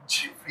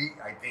Jeffrey,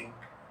 I think,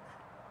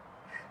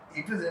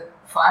 it was a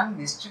fun,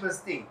 mischievous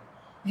thing.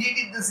 He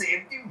did the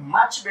same thing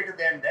much better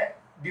than that,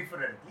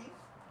 differently,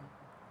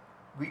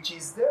 which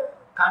is the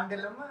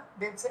Kandalama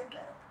bedside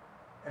lamp.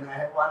 And I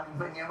have one in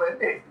my nearby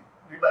bed,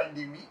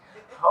 reminding me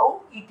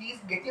how it is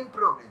getting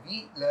progress.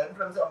 We learned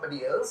from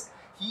somebody else.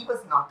 He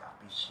was not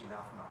uppish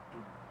enough not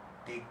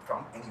to take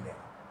from anywhere,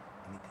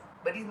 anything.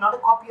 But he's not a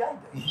copy either.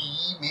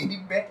 He made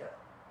it better.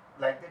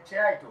 Like the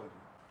chair I told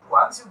you.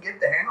 Once you get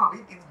the hang of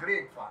it, it's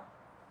great fun.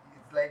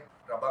 It's like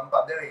Rabam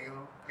Pada,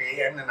 you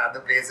play and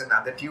another plays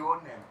another tune,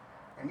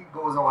 and it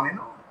goes on and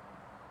on.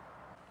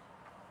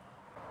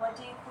 What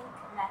do you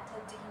think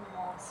mattered to him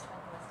most when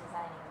he was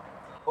designing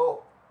it?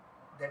 Oh,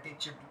 that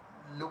it should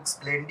look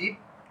splendid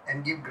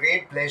and give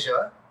great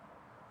pleasure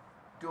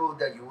to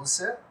the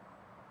user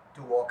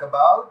to walk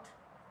about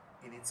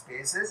in its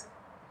spaces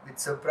with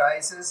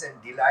surprises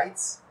and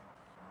delights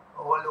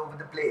all over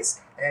the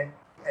place, and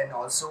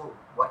also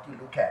what you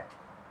look at.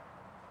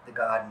 The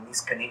garden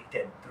is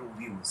connected through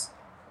views.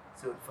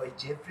 So for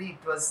Jeffrey,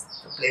 it was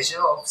the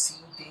pleasure of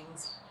seeing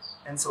things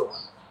and so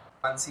on.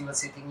 Once he was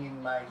sitting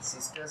in my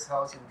sister's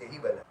house in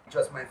Dehiwala, which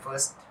was my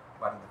first,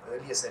 one of the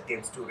earliest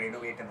attempts to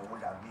renovate an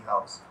old ugly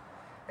house.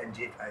 And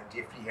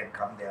Jeffrey had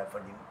come there to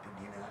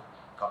dinner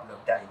a couple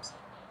of times.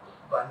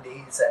 One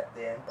day he sat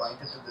there and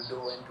pointed to the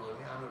door and told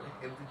me,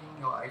 everything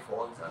your eye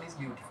falls on is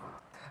beautiful.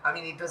 I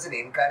mean, it was an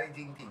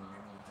encouraging thing. I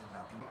mean, it was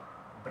nothing,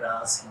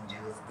 brass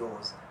hinges,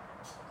 doors.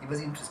 He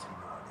was interested in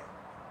all that.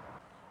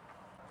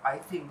 I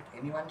think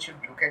anyone should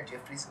look at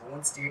Jeffrey's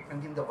own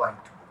statement in the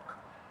White Book,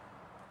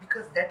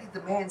 because that is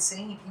the man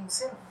saying it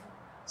himself.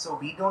 So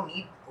we don't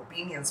need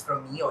opinions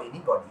from me or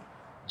anybody.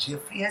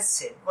 Jeffrey has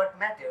said what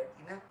mattered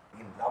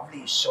in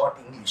lovely short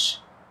English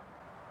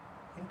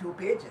in 2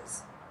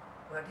 pages.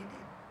 What he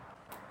did.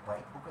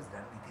 White Book was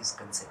done with his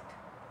consent.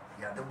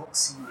 The other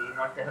books he may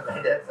not have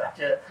had such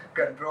a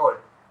control.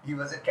 He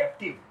was a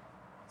captive.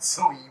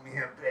 So he may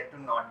have tried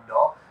to knock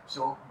door,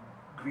 show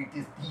grit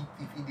his teeth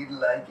if he didn't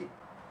like it.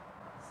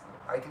 So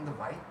I think the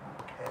white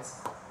book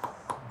has,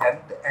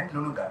 and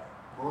Lunugan,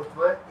 both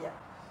were, Yeah.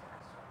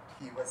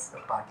 he was a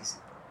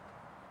participant.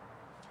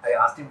 I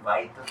asked him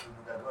why the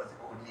Lunugan was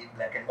only in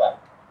black and white.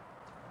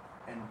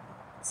 And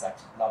such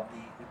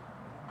lovely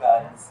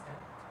gardens.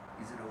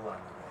 He said, oh,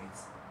 Anura,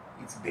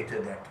 it's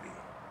better that way.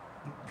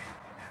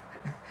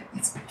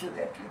 It's better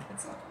that way,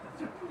 that's all.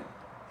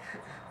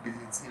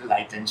 Because it's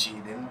light and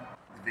shade, and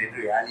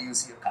very rarely you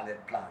see a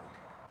colored plant.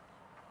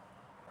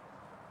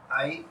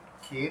 I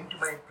came to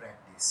my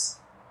practice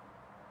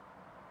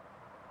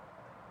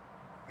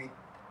with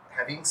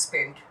having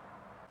spent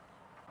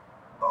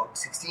about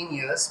 16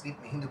 years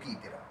with Hindu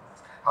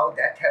Kirtiranas. How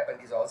that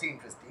happened is also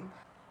interesting.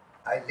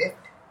 I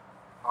left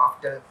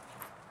after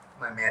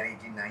my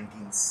marriage in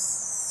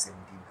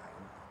 1979.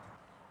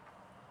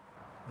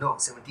 No,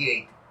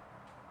 78.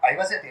 I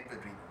was at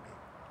Edward Reed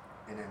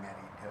when I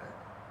married her,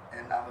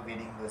 and our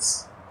wedding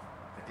was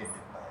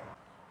attended by.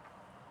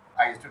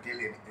 I used to tell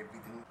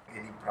everything,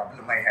 any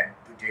problem I had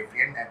to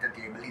Jeffrey, and at the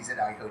table he said,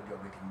 I heard you're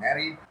getting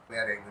married,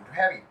 where are you going to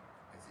have it?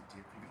 I said,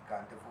 Jeffrey, we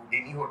can't afford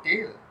any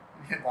hotel.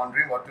 We are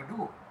wondering what to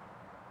do.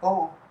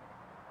 Oh,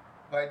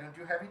 why don't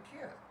you have it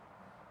here?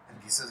 And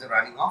this was a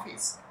running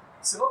office.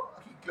 So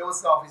he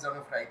closed the office on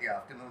a Friday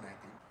afternoon, I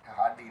think.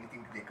 Hardly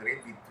anything to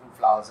decorate. We threw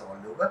flowers all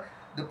over.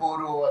 The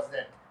poro was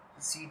that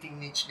seating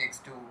niche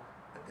next to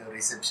the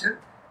reception,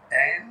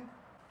 and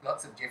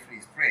lots of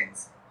Jeffrey's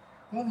friends,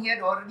 whom he had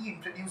already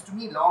introduced to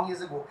me long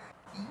years ago.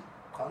 He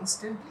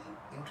constantly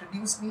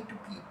introduced me to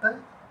people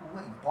who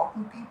were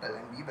important people,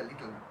 and we were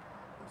little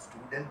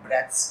student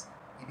brats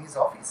in his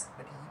office,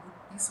 but he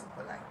would be so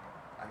polite.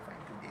 I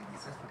find today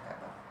this doesn't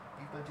happen.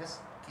 People just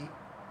keep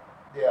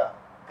their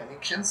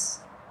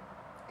connections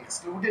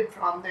excluded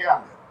from the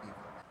younger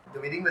people. The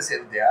wedding was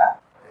held there.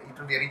 It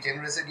was very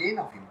generous again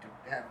of him to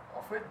have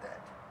offered that.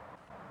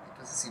 It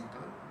was a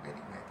simple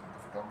wedding. I think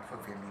the photographer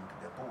fell into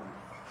the pool,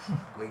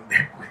 going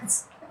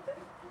backwards.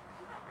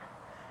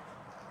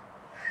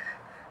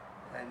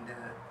 And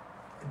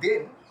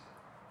then,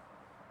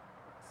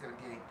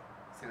 78,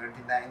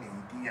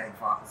 79, 80, I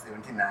found,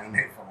 79,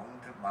 I found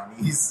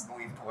money is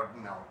more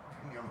important now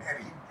when you're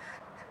married.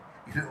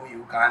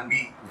 You can't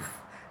be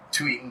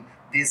doing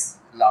this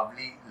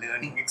lovely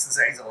learning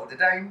exercise all the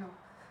time.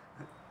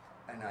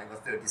 And I was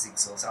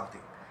 36 or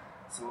something.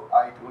 So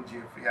I told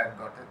Jeffrey I've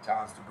got a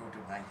chance to go to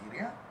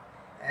Nigeria,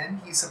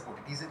 and he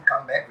supported. He said,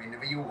 come back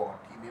whenever you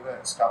want. He never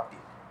stopped it.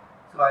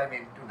 So I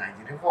went to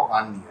Nigeria for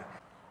 1 year.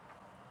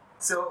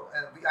 So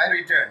I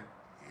returned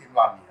in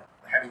 1 year,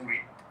 having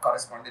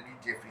corresponded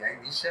with Jeffrey. I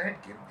wish I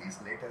had kept these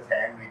letters,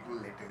 handwritten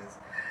letters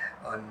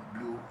on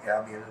blue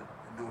airmail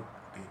note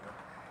paper.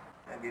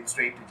 I went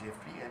straight to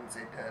Jeffrey and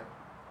said,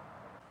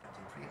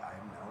 Jeffrey, I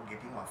am now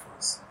getting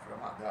offers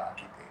from other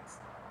architects.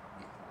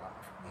 One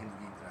of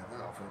Hindu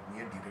brothers offered me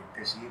a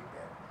directorship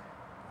at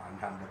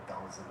 100,000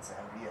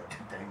 salary at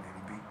the time,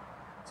 very big.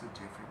 So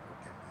Jeffrey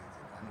looked at me and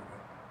said, Anura,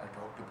 I'll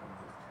talk to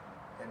Pulu.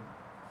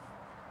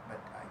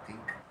 But I think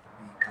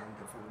we can't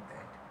afford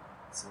that.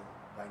 So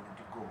why don't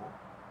you go?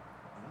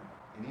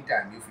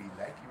 Anytime you feel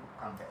like, you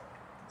come back.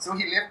 So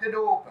he left the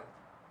door open.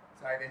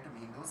 So I went to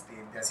Hindu,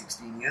 stayed there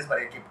 16 years, but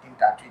I kept in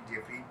touch with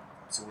Jeffrey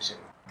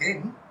socially.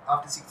 Then,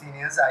 after 16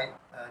 years, I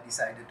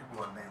decided to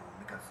go on my own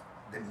because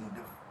the need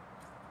of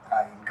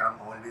high income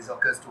always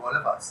occurs to all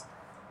of us.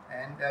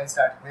 And I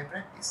started my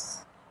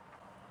practice.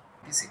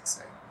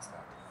 26 I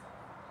started.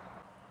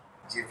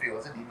 Jeffrey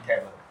also didn't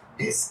have a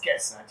desk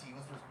as such. He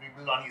used to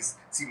scribble on his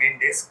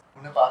cement desk.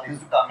 Unapal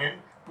used to come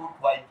and put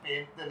white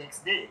paint the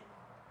next day.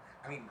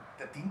 I mean,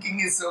 the thinking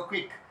is so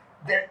quick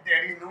that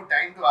there is no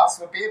time to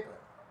ask for paper.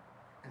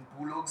 And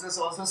Pulog's is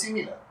also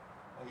similar.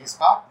 His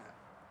partner,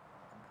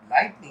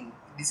 lightning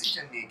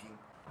decision making.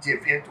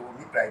 Jeffrey had told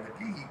me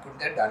privately he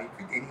couldn't have done it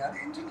with any other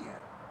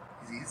engineer.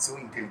 He is so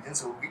intelligent,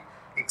 so quick.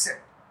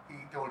 Except he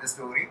told a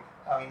story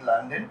how in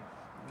London,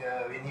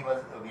 when he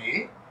was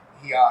away,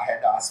 he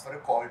had asked for a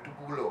call to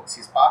Pulog's,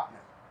 his partner.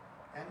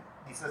 And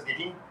this was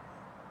getting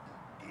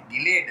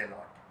delayed a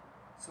lot.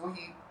 So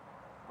he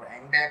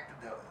rang back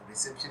to the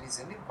receptionist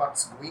and said,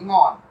 what's going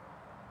on?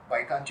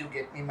 Why can't you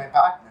get me my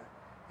partner?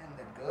 And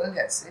the girl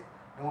had said,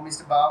 no,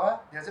 Mr. Bava,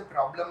 there's a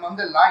problem on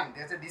the line.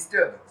 There's a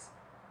disturbance.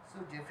 So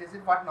Jeffrey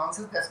said, what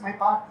nonsense, that's my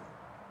partner.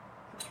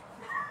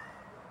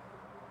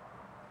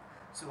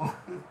 So,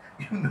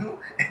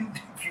 and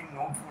if you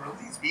know Pulu,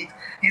 he speaks,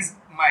 his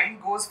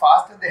mind goes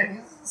faster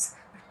than his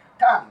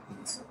tongue.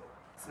 So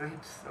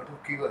it sort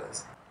of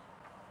cures.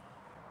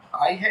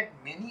 I had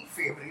many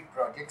favorite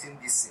projects in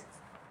this sense.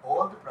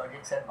 All the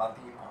projects had one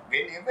thing in common.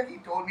 Whenever he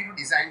told me to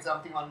design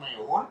something on my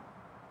own,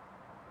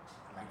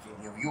 like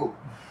any of you,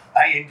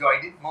 I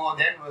enjoyed it more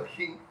than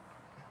working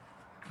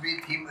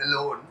with him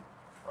alone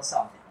or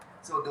something.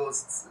 So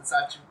those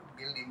such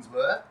buildings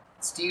were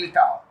Steel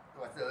Tower,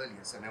 was the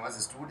earliest when I was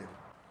a student.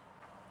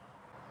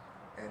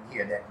 And he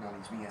had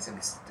acknowledged me as an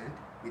assistant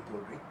with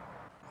Audrey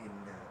in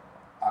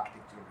the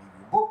architectural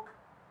review book.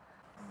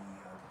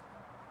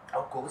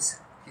 Of course,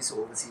 his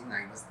overseeing,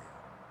 I was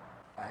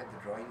there. I have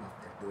the drawing of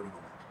that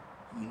Dorimoon.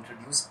 He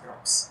introduced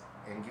props,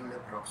 angular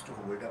props to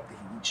hold up the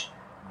huge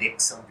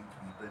decks on which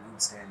people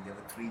would stand. There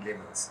were 3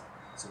 levels.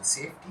 So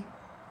safety,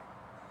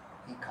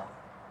 he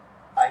covered.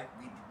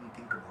 We didn't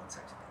think about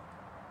such a thing.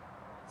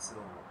 So,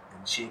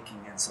 and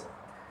shaking and so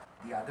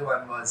on. The other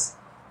one was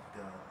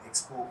the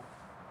Expo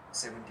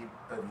 70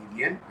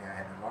 Pavilion, where I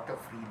had a lot of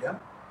freedom.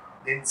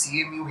 Then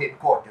CMU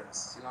headquarters,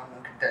 Ceylon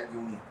Mercantile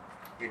Union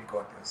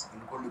headquarters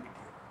in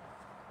Kolupitiya.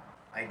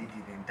 I did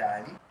it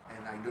entirely,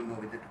 and I don't know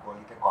whether to call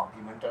it a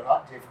compliment or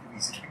not. Jeffrey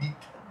visited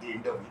it at the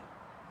end of it.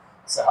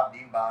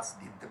 Sahabdeen Bas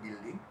did the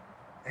building,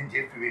 and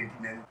Jeffrey went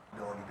in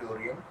the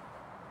auditorium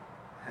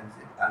and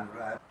said,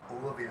 Anurag,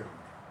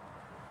 overwhelmed.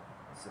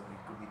 So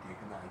it could be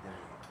taken either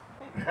way.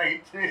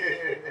 Right?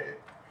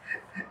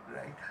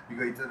 Right?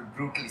 Because it's a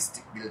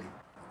brutalistic building.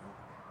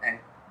 And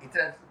it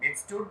has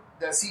withstood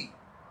the sea.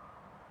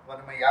 One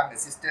of my young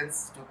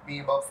assistants took me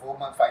about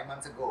 5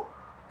 months ago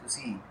to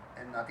see,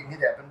 and nothing had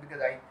happened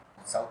because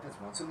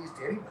Southwest monsoon is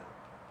terrible.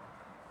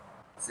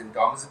 St.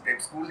 Thomas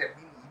Prep School had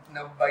been eaten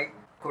up by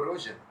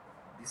corrosion.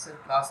 This had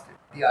lasted.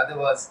 The other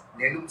was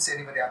Nelum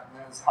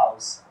Serivaryatna's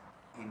house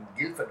in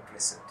Guildford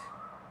Crescent,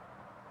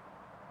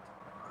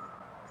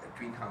 a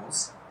twin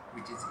house,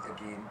 which is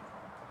again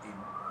in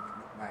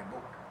my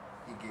book.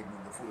 He gave me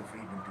the full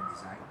freedom to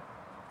design.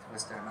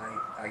 First time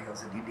I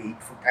also did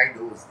 8-foot high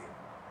doors there.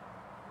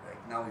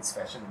 Right now it's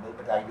fashionable,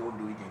 but I don't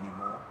do it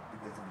anymore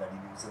because of bloody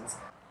nuisance.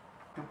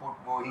 To put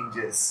more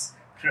hinges,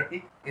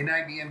 right?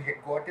 NIBM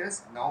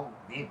headquarters, now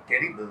made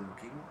terrible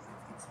looking.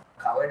 It's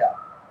covered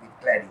up with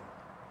cladding.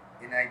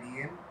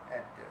 NIBM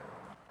at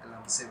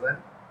Column 7.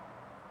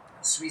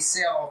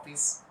 Swissair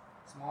office,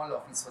 small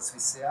office for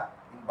Swissair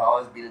in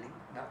Bowers building.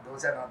 Now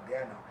those are not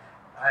there now.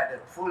 I had a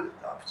full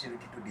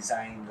opportunity to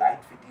design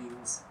light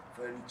fittings,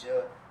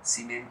 furniture,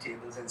 cement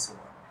tables and so on.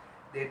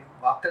 Then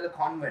Waktala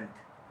Convent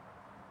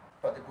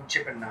for the Good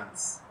Shepherd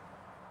nuns.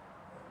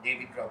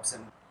 David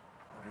Robson,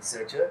 a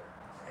researcher,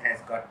 has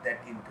got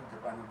that into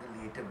one of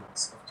the later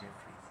books of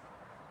Jeffries.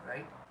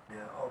 Right?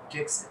 The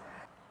objects,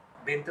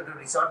 Bentota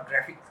Resort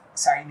graphic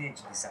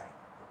signage design.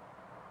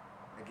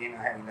 Again,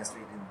 I have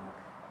illustrated in the book.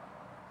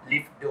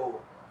 Lift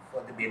door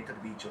for the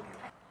Bentota Beach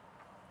Hotel.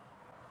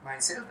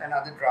 Myself and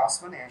other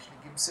draftsmen, Ashley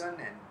Gibson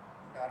and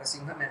Dara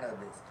Singham and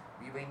others,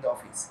 we were in the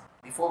office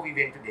before we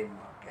went to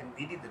Denmark and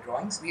we did the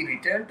drawings. We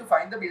returned to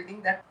find the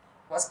building that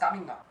was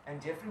coming up,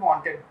 and Jeffrey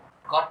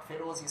got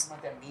Feroz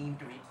Ismat and me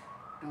into it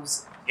to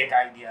get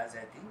ideas,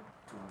 I think,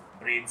 to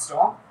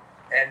brainstorm,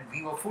 and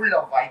we were full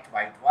of white,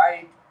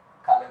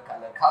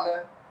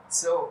 color.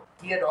 So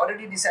he had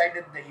already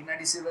decided the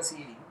Inadi Silver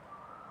ceiling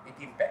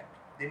with impact.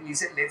 Then we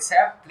said, let's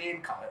have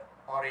plain color,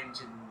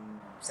 orange and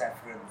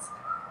saffrons,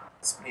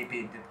 spray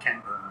painted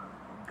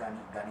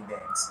gunny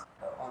bags.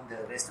 On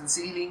the rest of the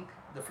ceiling,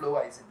 the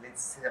floor, I said,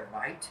 let's have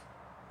white.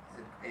 It's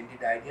an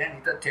ended idea, and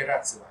it was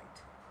terrazzo white.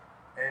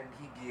 And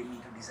he gave me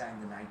to design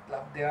the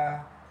nightclub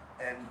there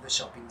and the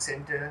shopping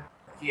center.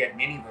 He had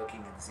many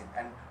working at the same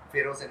time. And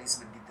Feroz and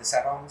Ismail did the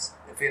sarongs.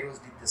 Feroz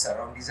did the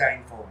sarong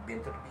design for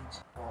Bentota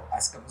Beach, for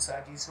Aska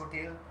Musaji's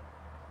hotel,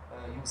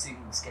 using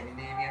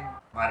Scandinavian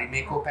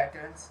Marimekko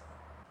patterns.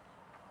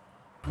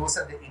 Those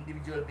are the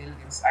individual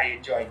buildings I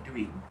enjoyed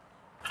doing.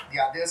 The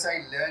others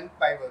I learned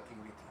by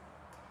working with him.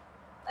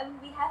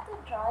 And we have the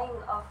drawing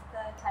of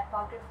the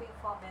typography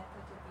for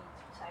Bentota Beach,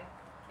 which I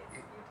guess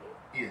you did.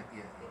 Yeah.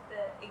 With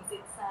the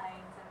exit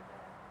signs and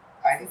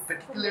the... I think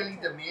particularly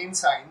the main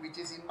sign, which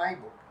is in my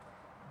book.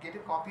 Get a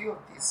copy of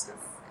this.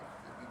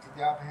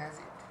 Vijayab has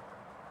it.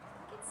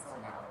 I think it's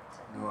sold out.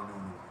 No.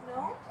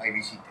 No? I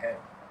wish it had.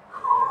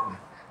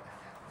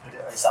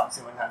 Some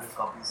 700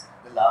 copies.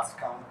 The last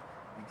count,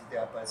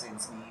 Vijayab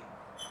sends me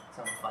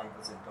some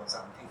 5% or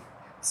something.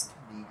 It's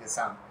big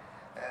sum.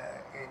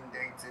 And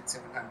it's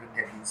 700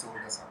 have been sold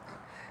or something.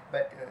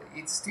 But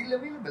it's still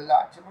available.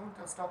 Large amount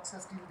of stocks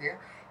are still there.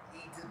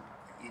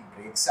 It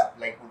breaks up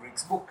like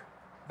Ulrich's book.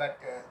 But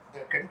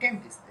the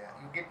content is there.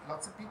 You get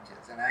lots of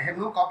pictures. And I have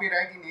no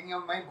copyright in any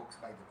of my books,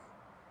 by the way.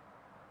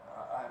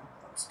 I'm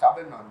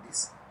stubborn on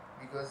this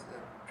because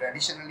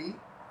traditionally,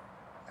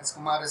 as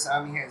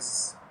Kumarasamy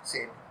has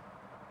said,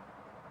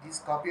 this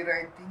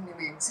copyright thing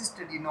never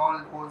existed in all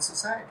old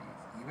societies,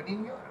 even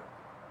in Europe.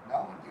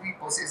 Now we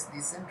possess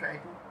this and try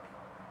to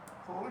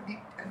hold it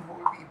and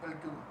hold people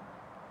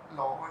to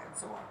law and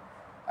so on.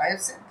 I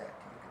have said that.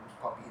 You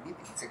can copy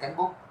anything. Second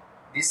book.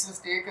 This was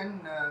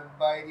taken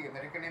by the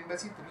American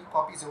Embassy, 3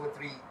 copies over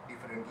 3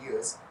 different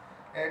years.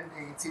 And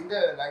it's in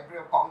the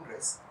Library of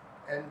Congress.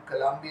 And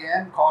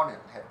Columbia and Cornell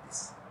have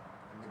this.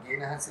 And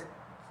again I have said,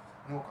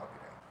 no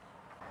copyright.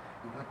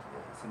 You know,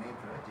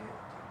 Sunethra,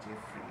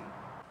 Jeffrey,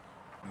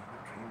 he was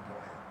a trained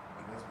lawyer.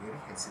 He was very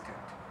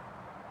hesitant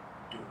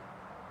to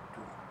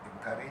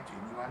encourage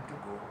anyone to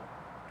go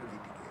to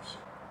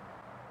litigation.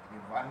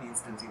 In one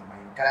instance in my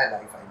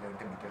entire life, I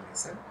learned a bitter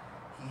lesson.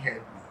 He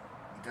helped me.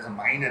 It was a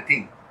minor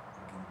thing.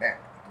 Back.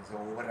 It was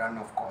an overrun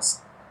of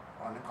cost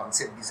on a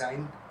concept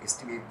design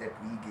estimate that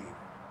we gave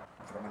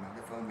from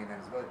another firm when I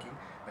was working,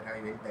 but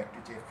I went back to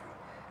Jeffrey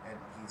and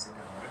he said,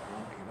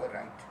 don't ever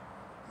write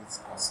It's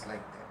cost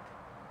like that.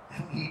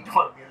 He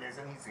taught me a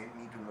lesson. He sent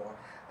me to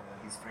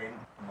his friend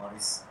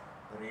Morris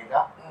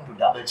Pereira to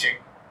double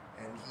check,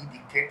 and he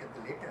dictated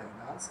the letter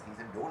and answer. He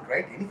said, "Don't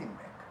write anything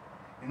back."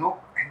 And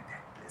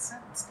that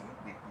lesson stayed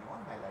with me all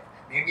my life.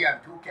 Maybe I'm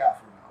too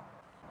careful now.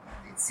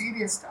 It's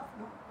serious stuff,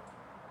 no?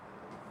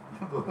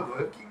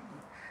 Working.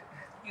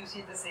 You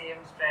see the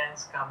same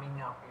strands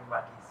coming up in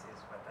what he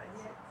says, what I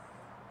say.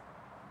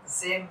 The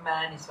same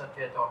man is what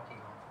we are talking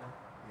of, no?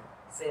 Yeah.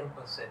 Same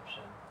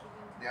perception.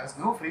 There was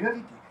no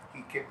frivolity.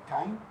 He kept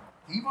time.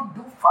 He would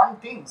do fun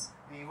things.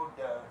 We would,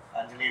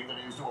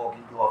 Anjali used to walk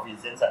into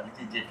office and suddenly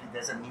say, "Jeffrey,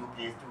 there's a new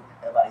place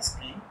to have ice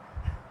cream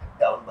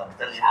down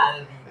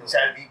Baghdad.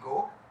 Shall we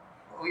go?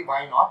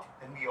 Why not?"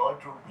 And we all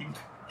trooped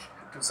into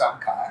to some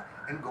car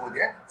and go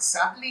there.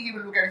 Suddenly he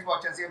will look at his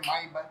watch and say,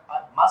 "I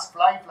must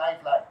fly. I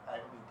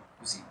don't need it."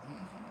 You see, he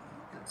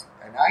tells it.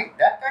 And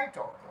I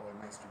taught all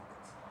my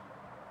students.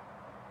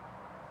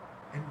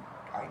 And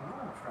I know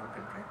from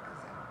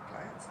contractors and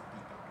clients and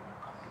people who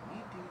come to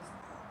meetings,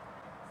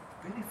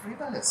 very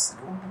frivolous.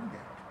 Don't do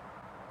that.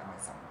 Now I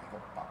sound like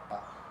a papa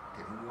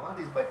telling you all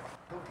this, but I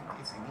don't think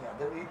there's any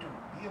other way to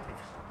be a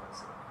professional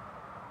person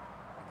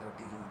without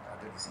taking it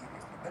utterly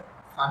seriously. But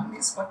fun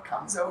is what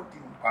comes out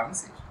in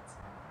conversations.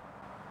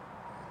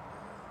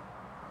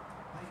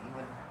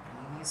 Even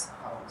in his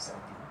house, I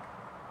think,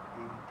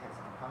 David has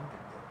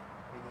recounted that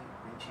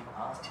when she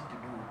asked him to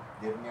do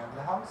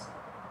Devnyangla house,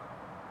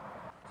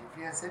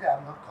 Jeffrey has said,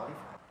 "I'm not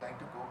qualified. I'd like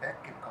to go back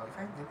and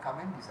qualify and then come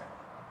and design."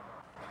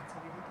 That's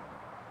how he did it.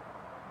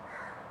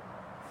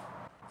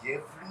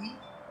 Jeffrey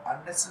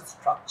understood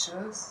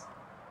structures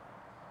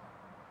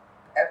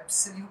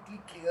absolutely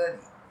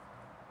clearly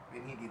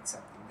when he did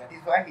something. That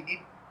is why he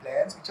did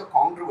plans which are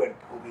congruent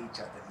over each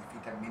other if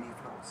it had many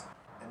floors.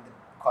 And the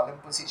column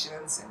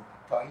positions and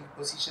toilet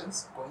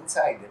positions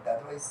coincided,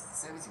 otherwise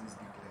servicing is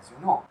difficult, as you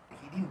know.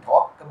 He didn't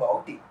talk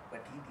about it,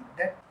 but he did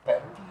that.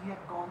 Apparently he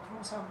had gone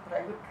through some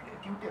private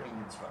tutoring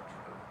instruction.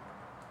 I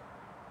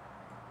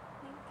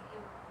think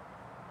in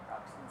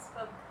Robson's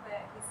book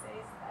where he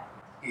says that.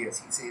 Yes,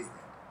 he says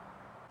that.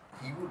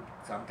 He would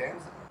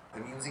sometimes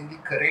amusingly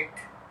correct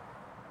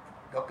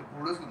Dr.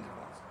 Poolos.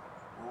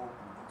 "Oh,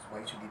 Poolos,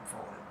 why should it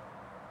fall?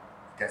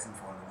 It hasn't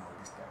fallen all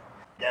this time."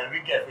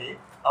 Gallery Cafe,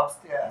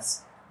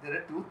 upstairs, there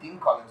are 2 thin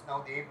columns. Now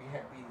they may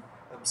have been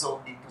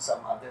absorbed into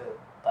some other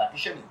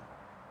partitioning,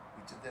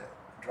 which is the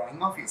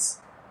drawing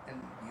office.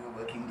 And you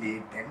were working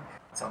late and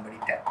somebody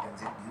tapped and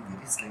said, "This is a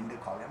very slender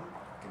column.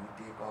 Can you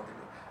take all the..."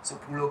 So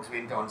Poolos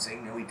went on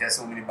saying, "No, it has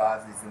so many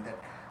bars, this and that."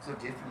 So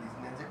Jeffrey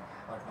listened and said,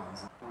 "What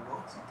nonsense.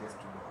 Poolos, it has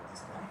to do all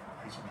this time.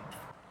 I should be..."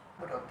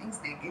 But are things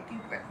they get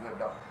into when you have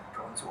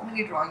drawn so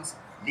many drawings.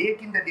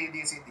 Late in the day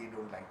they say they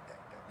don't like that.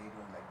 They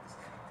don't like this.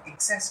 It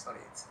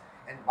exasperates.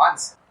 And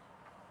once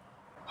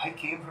I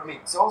came from an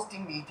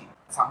exhausting meeting,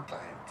 some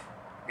client,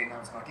 when I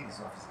was not in his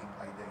office,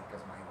 either it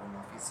was my own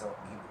office or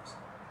Neeru's.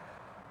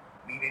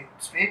 We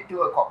went straight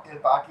to a cocktail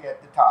party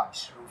at the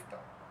Taj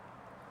rooftop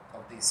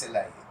of the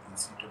SLI,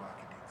 Institute of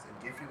Architects.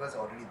 And Jeffrey was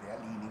already there,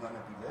 leaning on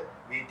a pillar,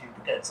 waiting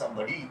to catch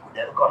somebody he could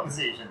have a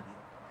conversation with.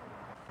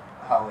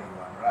 "How are you,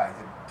 Anura?" I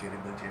said,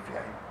 "Terrible, Jeffrey.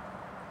 I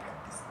got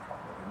this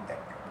problem and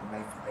that problem.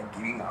 I feel like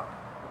giving up."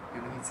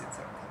 Even he said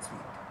something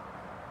sweet.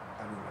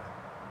 "Anura,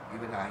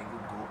 even I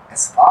would go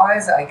as far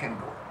as I can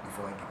go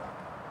before I give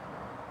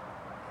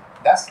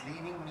up." Thus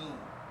leaving me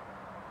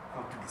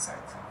how to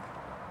decide something.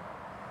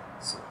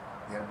 So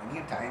there are many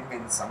a time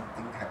when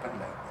something happened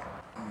like that.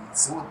 He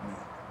soothed me.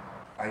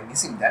 I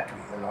miss him that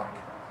way a lot.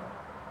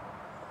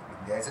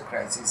 When there is a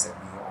crisis that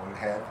we all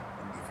have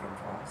in different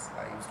forms,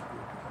 I used to go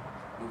to him.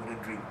 We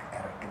would drink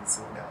Arakan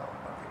soda or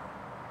whatever.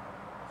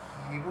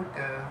 He would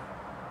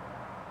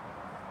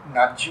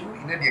nudge you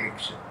in a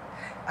direction.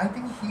 I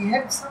think he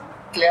had some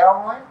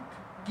clairvoyant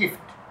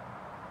gift.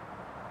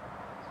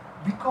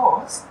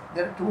 Because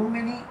there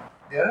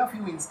are a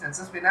few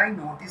instances when I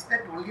noticed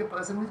that only a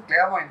person who is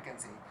clairvoyant can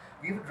say.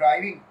 We were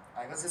driving,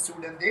 I was a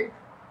student then,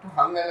 to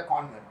Hangala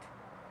Convent.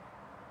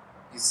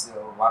 It's a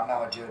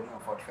 1-hour journey or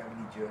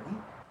 45-minute journey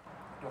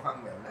to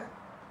Hangala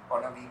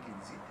on a weekly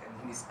visit,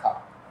 and in his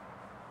car.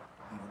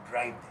 He would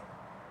drive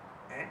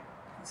there. And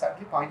he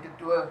suddenly pointed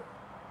to a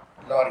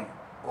lorry,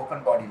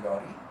 open body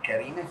lorry,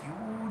 carrying a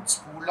huge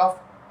spool of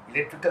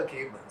electrical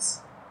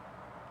cables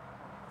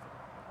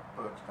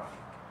perched on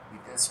it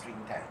with a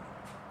string tying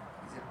it.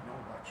 He said, "No,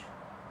 watch,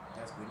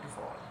 that's going to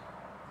fall."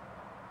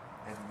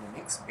 And in the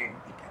next bend,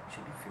 it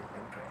actually fell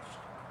and crashed.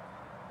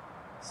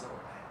 So,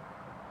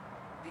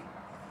 he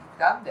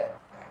done that.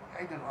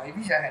 I don't know, I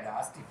wish I had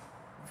asked him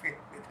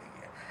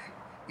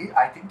whether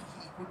I think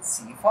he could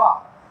see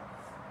far.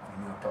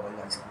 When you're tall,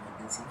 I said, you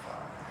can see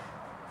far.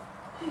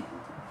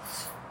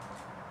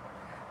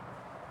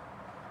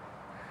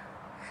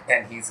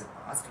 And he's a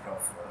master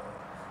of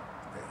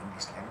the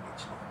English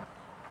language.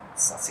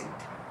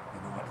 Succinct, you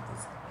know what it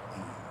is.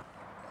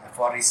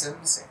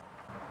 Aphorisms and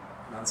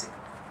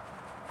non-sequitur,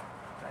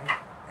 right?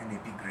 And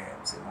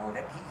epigrams and all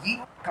that.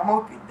 He come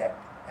out with that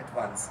at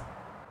once.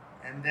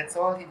 And that's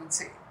all he would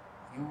say.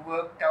 You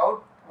worked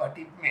out what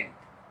it meant.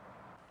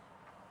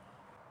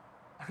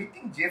 I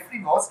think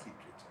Jeffrey was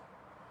literature,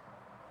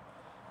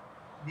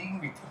 being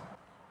with him.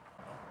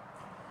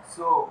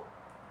 So,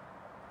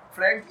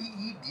 frankly,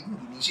 he didn't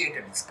initiate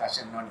a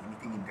discussion on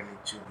anything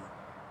intellectually,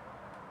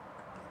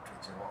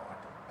 literature or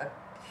art, but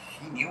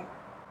he knew.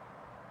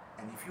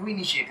 And if you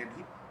initiated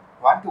it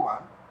one to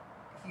one,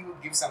 he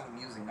would give some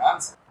amusing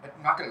answer,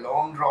 but not a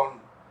long drawn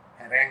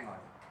harangue on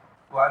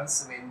it.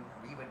 Once, when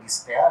we were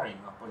despairing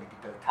of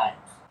political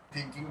times,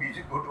 thinking we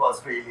should go to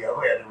Australia or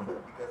wherever,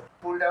 because he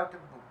pulled out a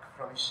book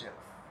from his shelf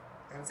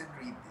and said,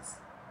 read this.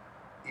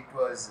 It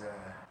was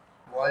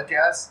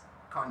Voltaire's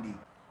Candide.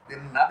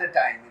 Then another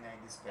time when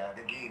I despaired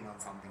again on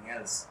something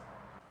else,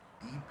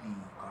 deeply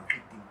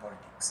conflicting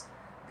politics,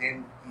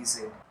 then he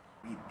said,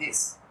 read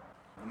this,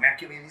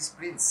 Machiavelli's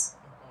Prince.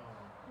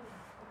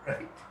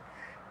 Right?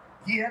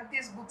 He had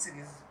these books in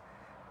his,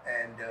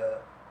 and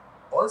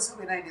also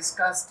when I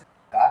discussed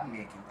garden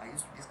making, I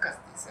used to discuss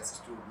this as a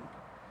student,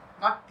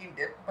 not in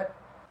depth, but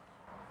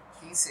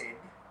he said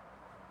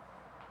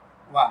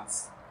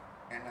once,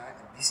 and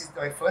this is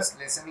my first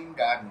lesson in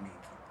garden making.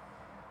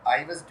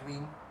 I was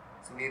doing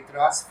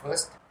Sunetra's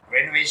first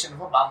renovation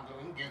of a bungalow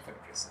in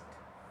Guildford Crescent.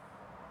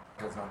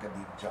 It was not a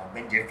big job,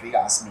 and Jeffrey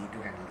asked me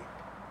to handle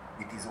it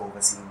with his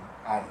overseeing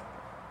eye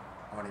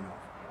on and off.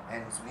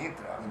 And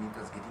Sunetra, when it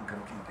was getting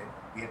completed,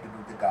 we had to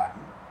do the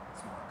garden,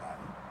 small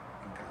garden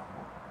in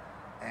Colombo.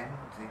 And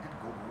they did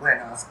go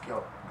and ask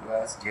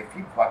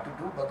Jeffrey what to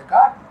do about the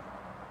garden.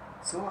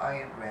 So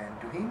I ran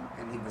to him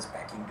and he was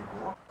packing to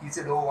go. He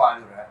said, oh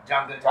Anura,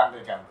 jungle,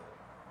 jungle, jungle.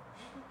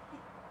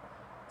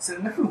 So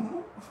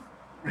no,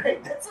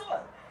 right, that's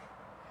all.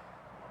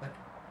 But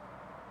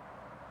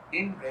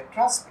in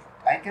retrospect,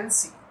 I can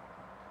see,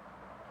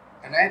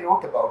 and I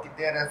wrote about it,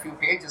 there are a few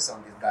pages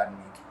on this garden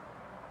making.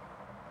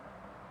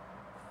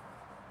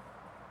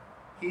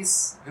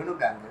 His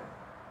Runuganga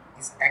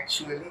is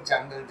actually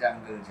jungle,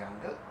 jungle,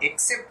 jungle,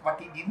 except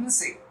what he didn't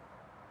say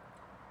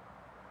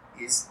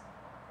is,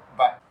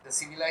 but the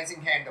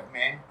civilizing hand of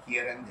man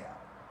here and there.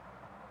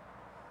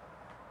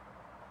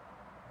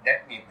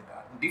 That made the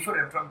garden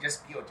different from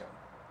just pure jungle.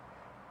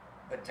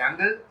 But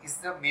jungle is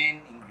the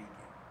main ingredient.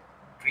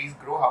 Trees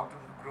grow how to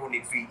grow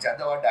next to each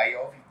other or die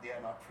off if they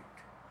are not fit.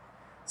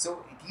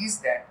 So it is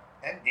that,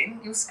 and then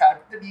you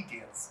sculpt the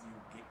details.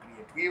 You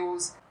create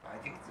views. I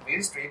think it's a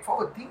very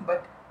straightforward thing,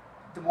 but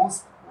the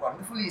most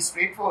wonderfully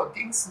straightforward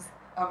things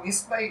are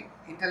missed by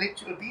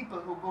intellectual people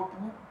who go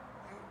to,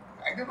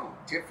 I don't know,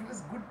 Jeffrey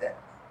was good at that.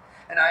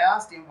 And I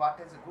asked him what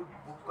is a good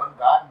book on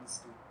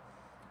gardens to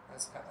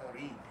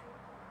read.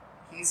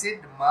 He said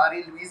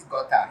Marie-Louise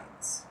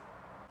Gothines.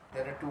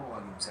 There are 2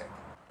 volumes, I think.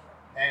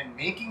 And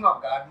Making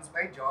of Gardens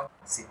by George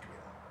Sitwell.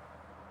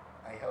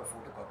 I have a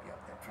photocopy of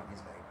that from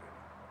his library.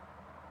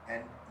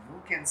 And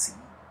you can see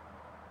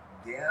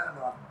they are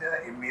not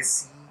the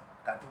MSc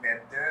cut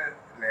at the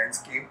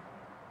landscape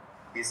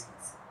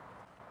business.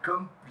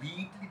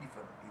 Completely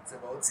different. It's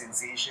about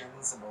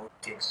sensations, about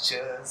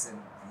textures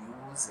and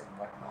views and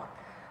whatnot.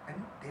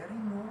 And there is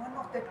no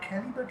one of that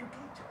caliber to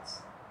teach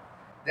us.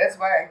 That's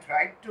why I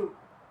tried to,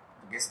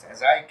 the best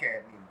as I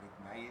can with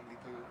my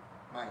little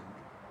mind,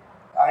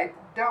 I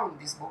put down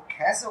this book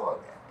has all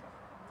that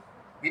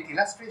with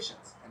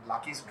illustrations, and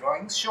Lucky's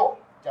drawings show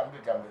jungle,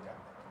 jungle, jungle.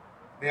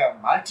 There are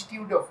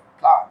multitude of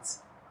plants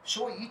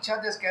show each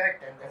other's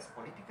character, and that's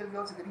politically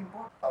also very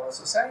important. Our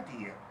society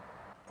here,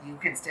 you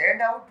can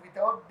stand out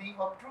without being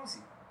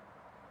obtrusive.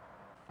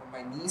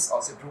 My niece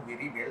also drew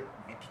very well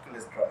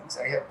meticulous drawings.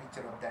 I have a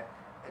picture of that,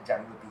 a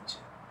jungle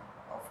picture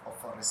of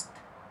forest.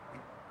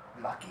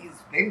 Lucky is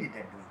splendid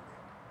at doing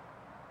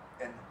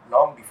that. And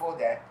long before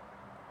that,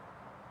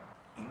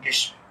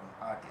 English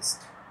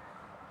artist,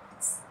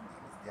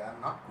 they are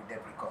not good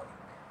at recording.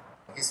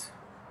 His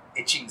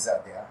etchings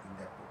are there in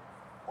that book.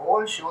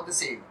 All show the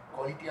same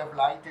quality of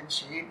light and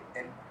shade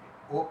and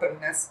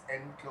openness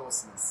and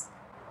closeness,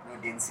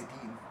 density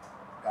in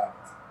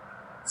gardens.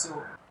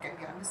 So can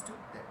be understood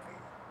that way.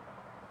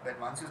 But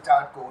once you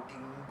start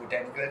quoting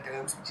botanical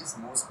terms, which is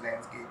most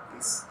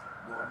landscapists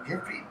go on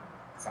Jeffrey,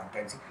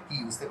 sometimes he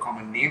used the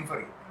common name for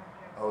it.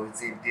 Or he'd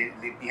say,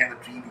 let me have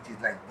a tree which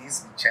is like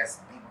this, which has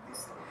big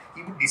this.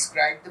 He would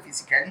describe the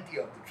physicality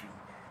of the tree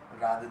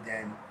rather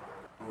than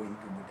go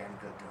into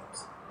botanical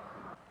terms.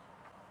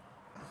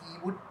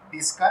 He would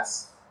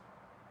discuss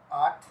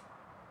art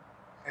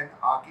and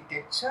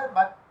architecture,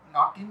 but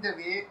not in the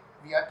way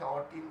we are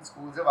taught in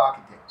schools of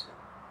architecture.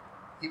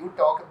 He would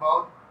talk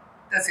about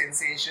the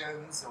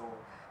sensations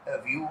or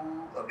a view,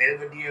 a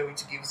belvedere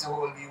which gives a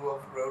whole view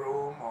of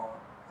Rome or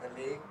a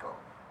lake or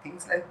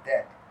things like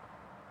that.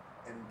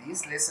 And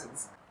these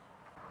lessons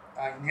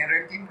are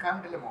inherent in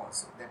Kandalam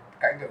also, that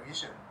kind of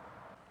vision.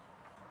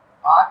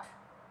 Art,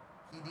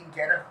 he didn't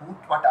care a hoot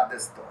what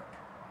others thought.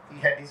 He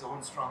had his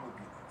own strong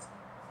opinions.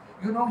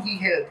 He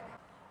held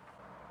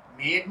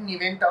maiden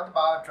event of the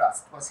Bar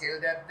Trust was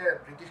held at the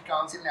British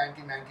Council in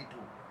 1992.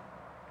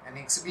 An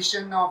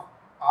exhibition of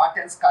art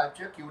and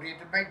sculpture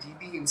curated by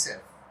GB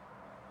himself.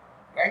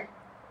 Right?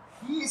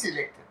 He is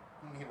elected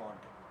whom he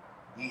wanted.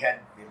 He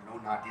had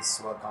well-known artists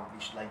who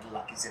accomplished like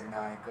Lucky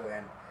Sevinayaka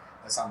and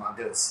some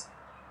others.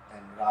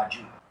 and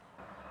Raju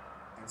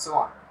and so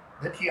on.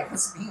 But he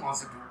asked me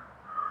also to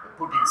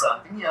put in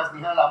something. He asked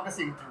Nihal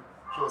Amrasinghe to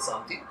show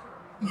something.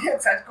 He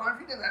had such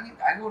confidence. I mean,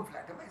 I don't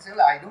flatter myself.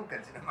 I don't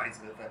consider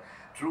myself a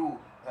true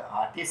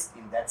artist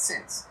in that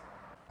sense.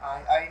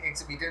 I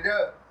exhibited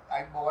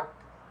I bought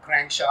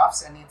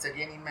crankshafts, and it's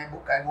again in my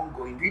book. I won't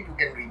go into it. You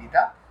can read it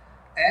up.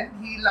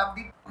 And he loved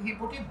it. He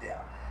put it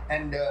there.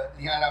 And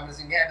Nihal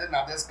Amrasinghe had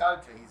another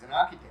sculpture. He's an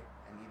architect,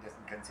 and he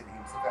doesn't consider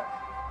himself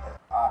an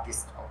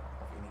artist of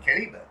any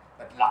caliber.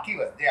 But Lucky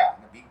was there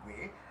in a big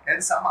way,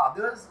 and some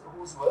others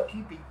whose work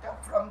he picked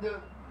up from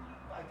the,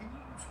 I think,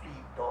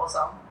 street or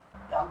some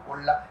young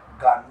Kolla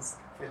guns,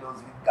 fellows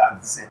with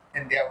guns,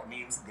 and their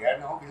names. They are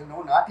now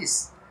well-known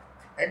artists.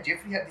 And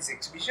Jeffrey had this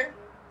exhibition,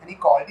 and he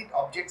called it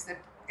Objects That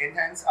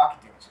Enhance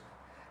Architecture.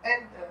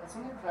 And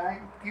Sunil,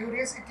 I'm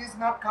curious, it is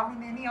not come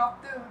in any of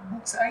the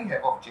books I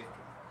have of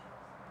Jeffrey,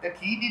 that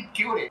he did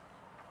curate.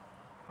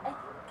 I think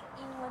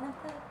in one of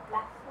the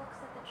black books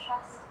that the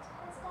trust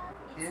has done,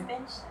 it's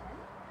mentioned,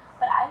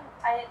 but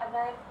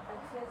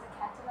here's a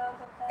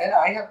catalogue of that. And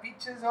I have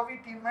pictures of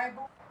it in my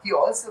book. He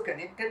also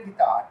connected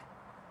with art.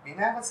 When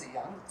I was a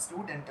young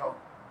student of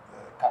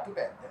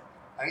Katubanda,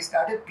 I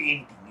started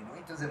painting.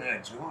 It was an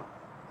urge,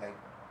 like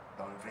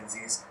Donald Friend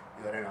says,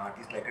 you are an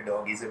artist like a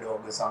dog is a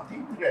dog or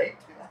something, right?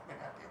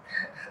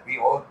 We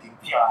all think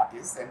we are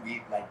artists and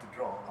we like to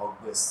draw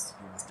outbursts.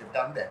 You must have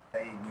done that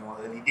in your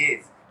early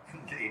days,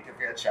 and later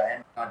felt shy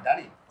and not done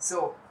it.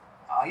 So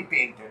I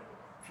painted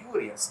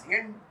furiously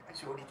and I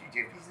showed it to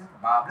Jeffrey. He said,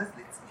 marvelous,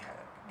 let's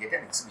get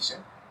an exhibition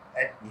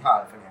at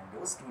Nihal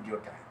Fernando's Studio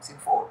Times in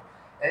Fort.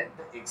 And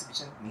the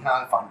exhibition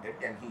Nihal funded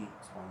and he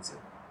sponsored.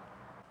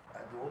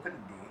 At the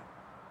opening day,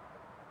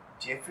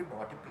 Jeffrey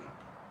bought a painting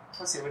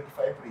for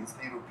 75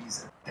 princely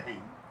rupees at the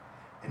time.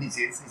 And he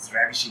says it's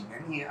ravishing.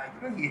 And he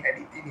had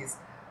it in his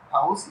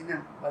house in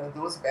one of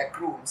those back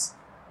rooms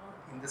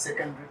in the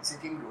second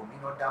sitting room,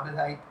 double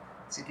height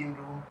sitting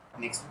room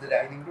next to the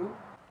dining room.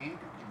 He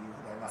took it. He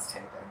said, I must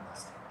have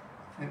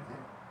it.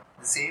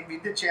 The same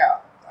with the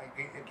chair.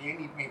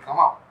 Again, it may come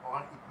up or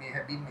it may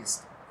have been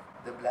missed.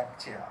 The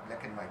black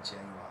and white chair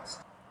you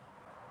asked.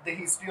 The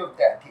history of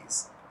that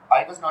is,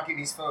 I was not in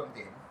his firm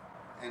then,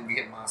 and we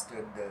had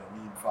mastered the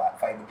need for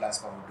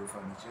fiberglass outdoor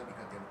furniture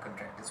because there were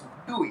contractors who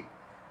could do it.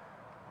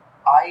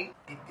 I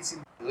did this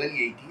in the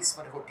early 80s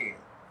for a hotel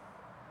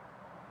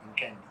in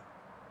Kandy.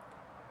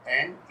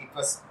 And it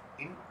was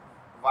in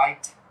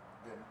white,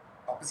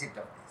 the opposite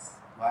of this,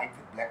 white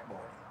with black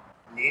body.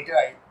 Later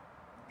I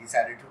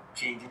decided to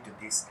change it to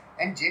this.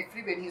 And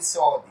Jeffrey, when he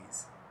saw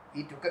this,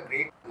 he took a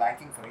great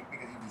liking for it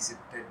because he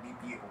visited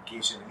BP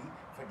occasionally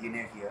for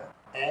dinner here.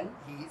 And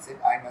he said,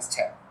 I must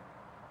have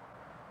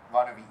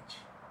one of each.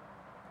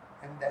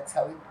 And that's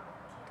how it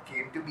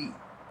came to be.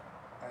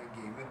 I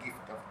gave him a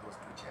gift of those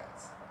two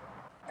chairs.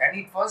 And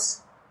it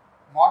was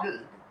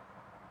modeled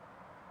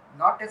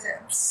not as an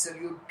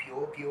absolute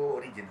pure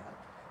original,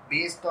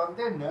 based on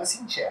the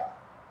nursing chair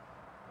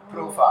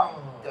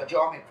profile, the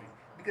geometry.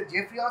 Because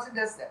Jeffrey also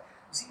does that.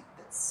 You see,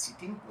 the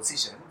sitting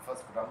position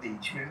from the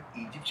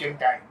Egyptian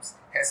times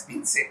has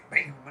been set by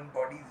human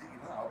bodies,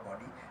 how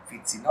body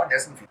fits in or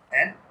doesn't fit.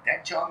 And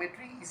that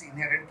geometry is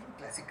inherent in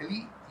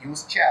classically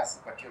used chairs,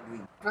 what you're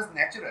doing. It was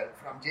natural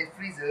from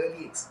Jeffrey's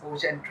early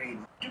exposure and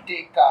training to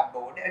take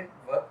cardboard and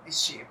work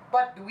this shape,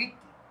 but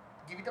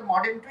give it a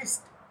modern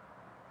twist.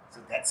 So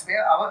that's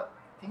where our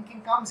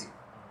thinking comes in.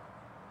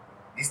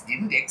 This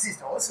didn't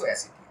exist also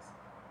as it is,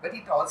 but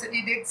it also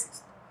did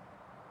exist.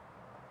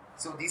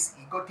 So this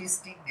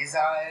egotistic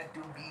desire to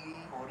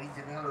be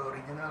original,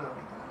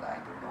 I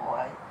don't know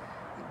why.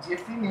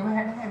 Jeffrey never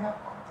had a hang up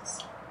on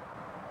this.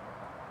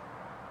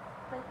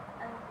 But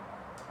can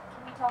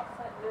we talk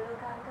about Little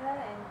Ganga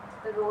and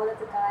the role of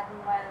the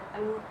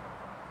garden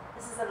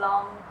this is a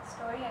long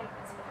story, and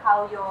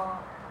how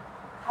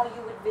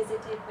you would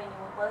visit it when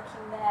you were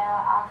working there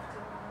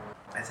after.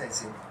 As I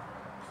said,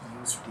 he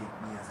used to take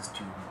me as a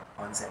student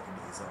on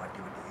Saturdays or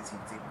whatever days.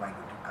 He'd say, why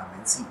don't you come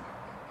and see?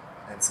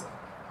 That's all.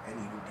 And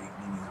he would take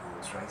me in his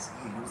Rolls Royce.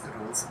 He used the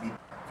Rolls a bit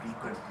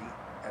frequently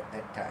at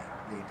that time.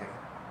 Later,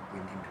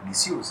 went into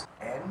disuse.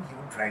 And he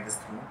would drive us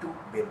through to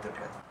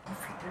Bedhotel. He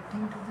fitted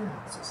into the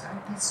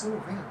society so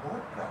well.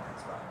 Both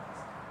brothers were.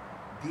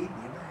 They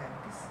never had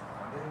this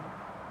modern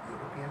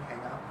European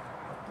hang-up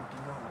of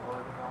putting a wall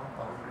around,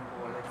 boundary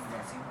wall and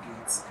massive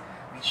gates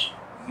which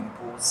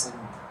impose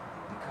and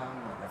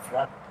become a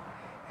front.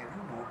 Have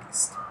you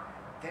noticed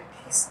that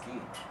his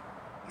gate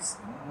is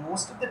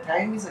most of the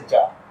time is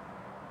ajar?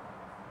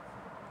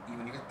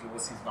 Even if it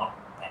closes, is not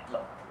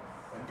padlocked.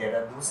 And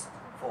there are those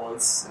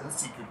false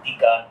security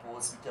guard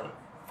posts which are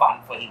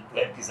fun for him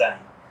to have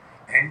designed.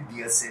 And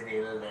deer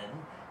seville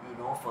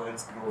and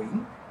ferns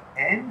growing.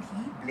 And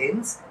he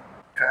blends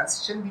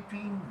transition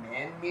between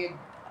man-made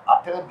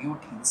utter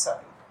beauty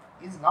inside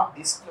is not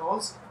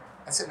disclosed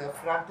as an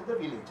affront to the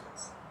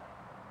villagers.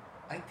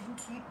 I think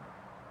he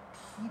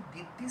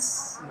did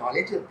this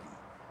knowledgeably.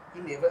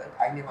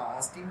 I never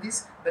asked him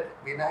this, but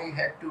when I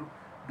had to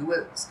do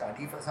a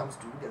study for some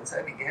students,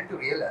 I began to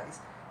realize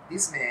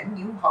this man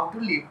knew how to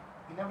live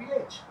in a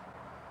village.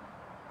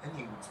 And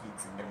he would speak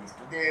Sinhalese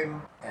to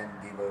them, and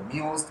they were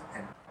amused.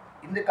 And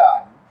in the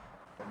garden,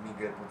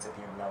 Miguel puts a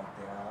table out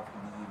there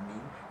in the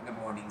evening. In the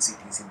morning,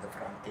 cities in the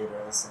front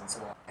terrace and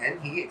so on.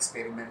 And he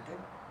experimented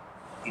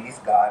in his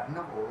garden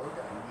of all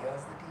the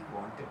ideas that he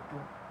wanted to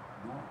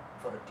do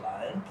for a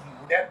client. He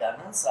would have done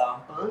a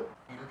sample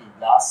building,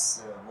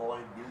 glass wall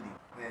building,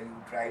 where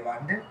you drive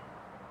under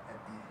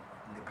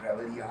in the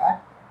gravel yard.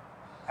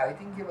 I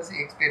think it was an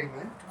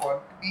experiment to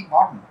want to be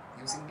modern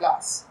using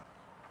glass.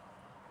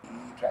 He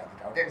tried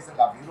it out. There is a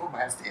lovely room.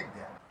 I have stayed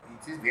there.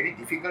 It is very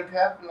difficult to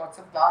have lots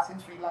of glass in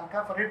Sri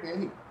Lanka for a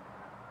dwelling.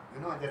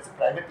 That's a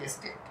private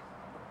estate.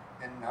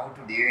 And now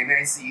today when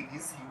I see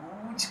these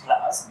huge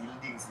glass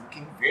buildings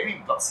looking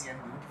very glossy and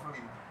beautiful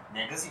in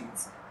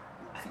magazines,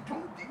 I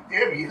don't think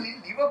they're really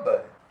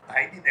livable.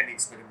 I did an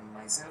experiment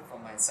myself for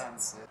my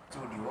son's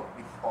studio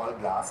with all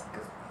glass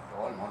because we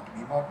all want to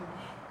be modern.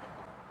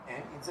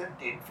 And it's a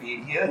dead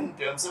failure in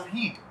terms of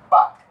heat.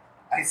 But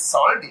I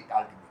solved it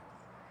ultimately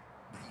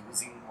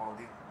using all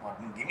the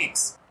modern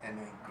gimmicks. And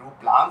I grew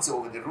plants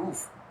over the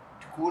roof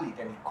to cool it,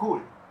 and it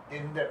cooled.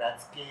 Then the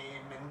rats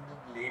came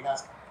and the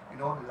Lenas,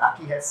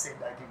 Lucky has said,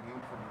 I think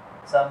beautifully,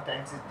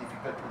 sometimes it's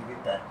difficult to live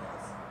in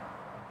paradise.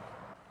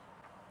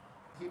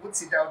 He would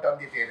sit out on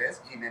the terrace,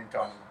 gin and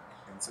tonic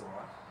and so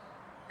on,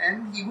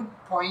 and he would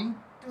point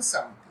to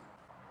something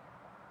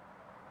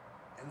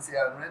and say,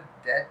 Aruna,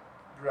 that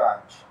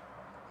branch,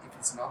 if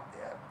it's not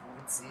there,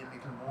 we would see a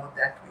little more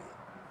that way.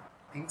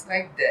 Things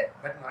like that,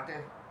 but not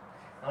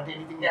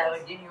anything else.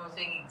 Yeah, again you were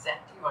saying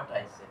exactly what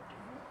I said to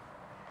you.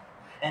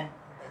 And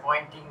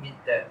pointing with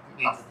the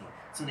other thing.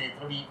 So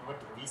later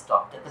we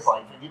stopped at the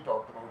point when you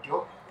talked about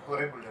your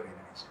horrible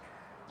renovation.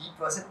 It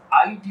was an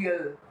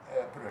ideal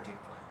project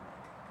for him, I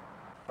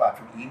think. Apart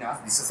from Enas,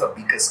 this is a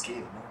bigger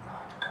scale,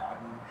 large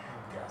garden,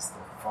 there's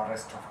the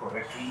forest of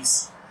horror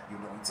trees,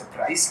 it's a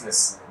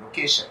priceless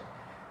location.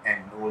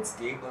 And old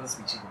stables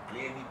which you could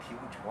play with,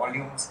 huge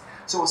volumes.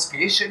 So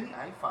spatially,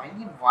 I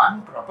find in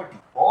one property,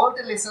 all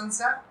the lessons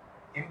are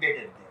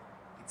embedded there.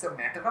 It's a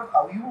matter of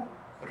how you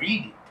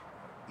read it.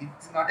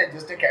 It's not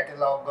just a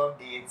catalogue of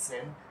dates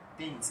and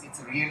things.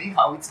 It's really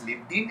how it's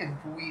lived in and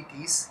who it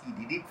is he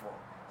did it for.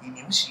 He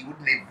knew she would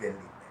live well in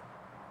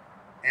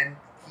that. And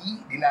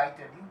he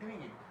delighted in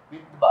doing it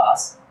with the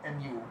boss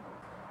and you.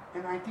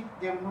 And I think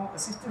there were no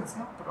assistants,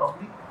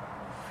 probably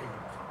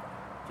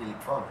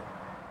Philip Fowler.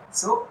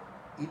 So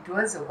it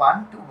was a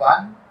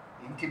one-to-one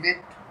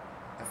intimate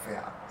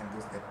affair. And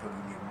there's that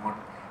pavilion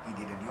model. He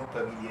did a new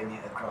pavilion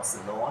across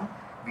the lawn,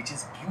 which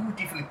is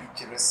beautifully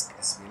picturesque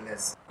as well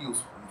as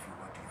useful if you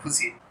want to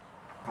use it.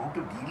 How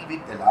to deal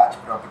with the large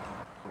property.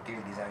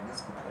 Hotel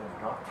designers could learn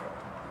a lot from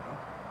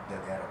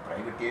it. There are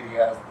private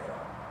areas, there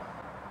are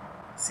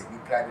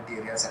semi-private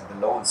areas, and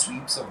the lawn,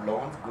 sweeps of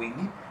lawns going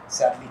in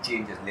suddenly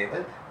changes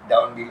level.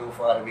 Down below,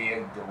 far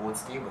away, the old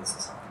stables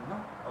or something,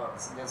 Or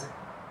so there's a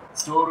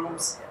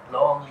storerooms,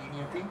 long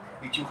linear thing,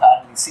 which you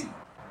hardly see.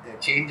 The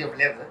change of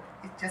level,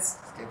 it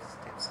just steps.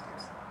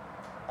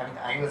 I mean,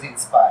 I was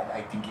inspired.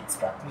 I think it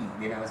struck me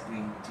when I was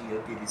doing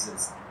GLP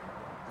research.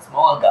 A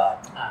small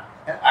garden.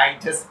 And I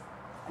just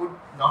could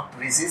not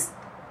resist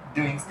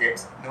doing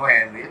steps. No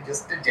handrail,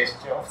 just a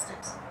gesture of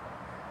steps.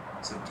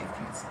 So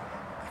Jeffrey,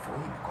 before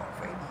he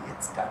qualified, he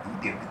had studied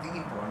everything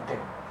he wanted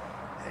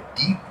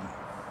deeply.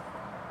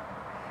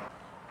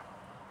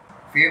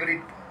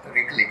 Favorite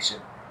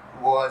recollection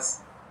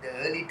was the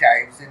early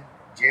times when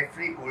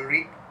Jeffrey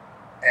Ulrich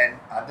and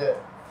other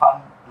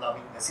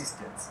fun-loving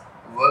assistants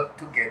worked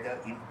together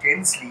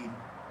intensely in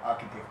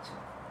architecture.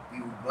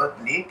 We would work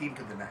late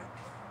into the night.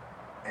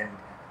 And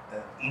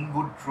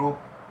Inwood Troop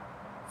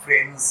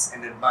friends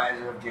and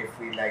admirers of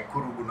Jeffrey like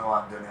Kuru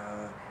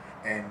Gunawardana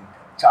and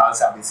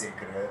Charles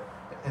Abhisekara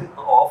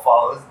off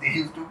hours they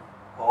used to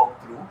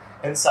walk through,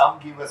 and some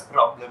give us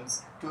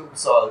problems to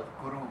solve.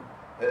 Kuru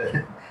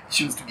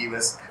used to give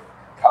us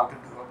how to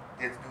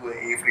do an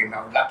A-frame.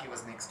 Now Lucky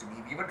was next to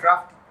me. We were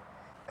drafting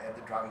at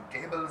the drawing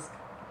tables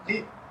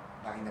late,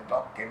 9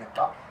 o'clock, 10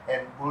 o'clock,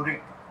 and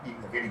Ulrich,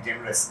 being a very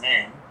generous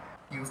man,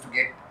 used to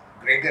get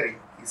Gregory,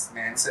 his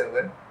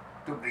manservant,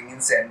 to bring in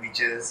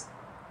sandwiches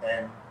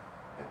and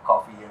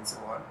coffee and so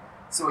on.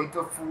 So it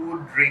was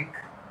food, drink.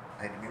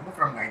 I remember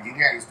from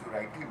Nigeria, I used to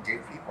write to him,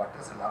 Jeffrey, what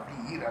was a lovely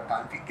era,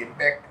 can't we get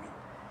back to it?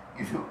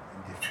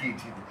 And Jeffrey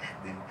did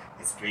then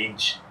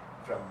estranged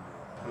from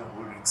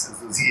Ulrich's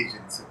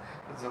association. So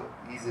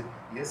he said,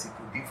 yes, it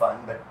would be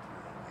fun, but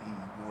he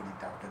ignored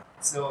it after.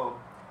 So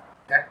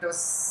that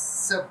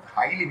was a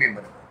highly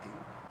memorable thing.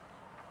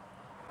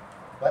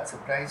 What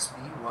surprised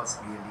me was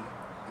really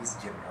his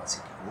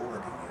generosity over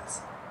the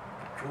years.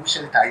 At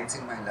crucial times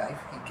in my life,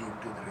 he came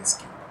to the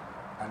rescue.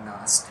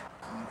 Unasked,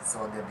 he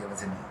saw that there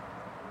was a need,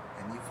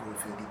 and he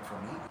fulfilled it for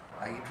me.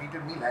 He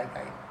treated me like,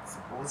 I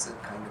suppose, a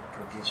kind of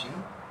protege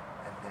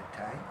at that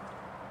time.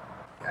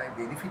 I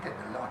benefited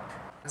a lot.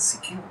 I was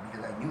secure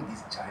because I knew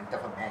this giant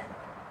of a man.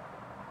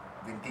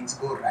 When things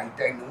go right,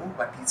 I know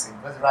what he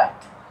said was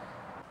right.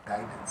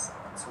 Guidance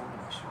on so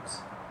many issues.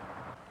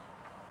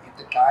 If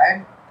the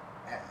client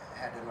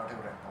had a lot of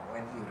rapport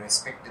and he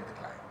respected the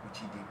client, which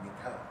he did with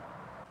her,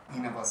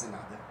 Ina was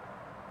another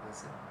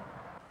person.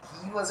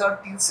 He was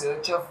out in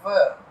search of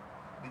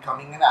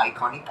becoming an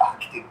iconic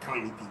architect or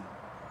anything.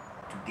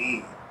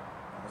 Today,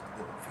 most of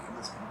the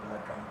famous people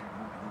are trying to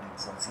do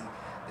buildings. So see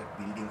that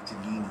building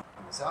Cellini.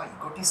 Those are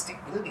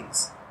egotistic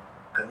buildings,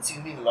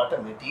 consuming a lot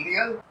of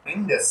material,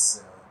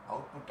 tremendous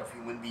output of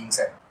human beings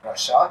at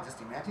Russia, just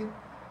imagine,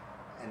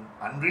 and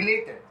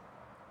unrelated.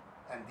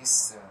 And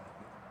this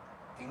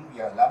thing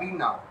we are loving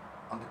now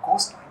on the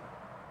coastline,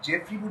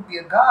 Jeffrey would be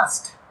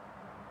aghast.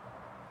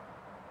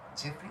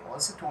 Jeffrey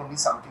also told me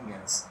something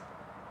else.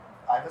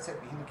 I was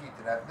at Vihindu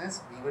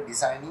Ratnas, we were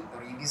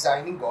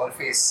redesigning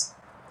Golface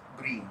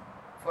Green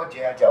for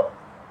Jaya Jawar,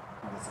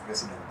 who was the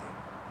president then.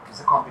 It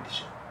was a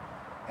competition.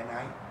 And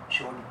I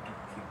showed it to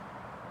him,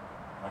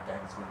 what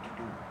I was going to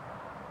do.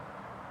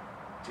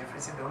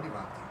 Jeffrey said only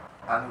one thing,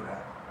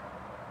 Anurag,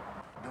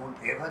 don't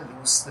ever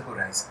lose the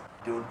horizon.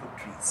 Don't put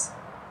trees.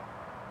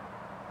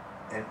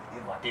 And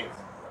what else?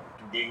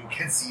 Today you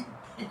can see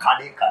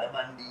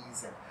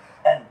Kadamandis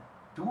and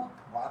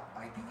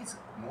I think it's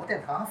more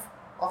than half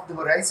of the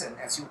horizon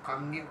as you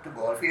come near to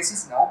Golface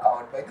is now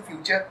covered by the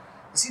future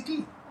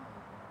city.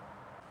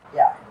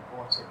 Yeah, the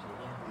port city,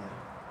 yeah.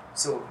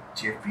 So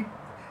Jeffrey,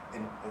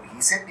 and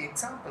he set the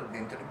example,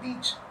 went to the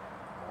beach,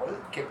 all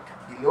kept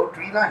below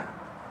tree line.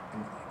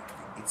 And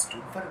it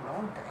stood for a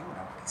long time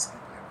now. These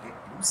people have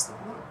let loose the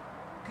whole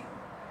thing.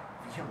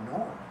 We have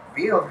no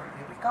way of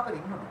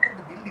recovering. No, look at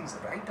the buildings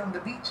right on the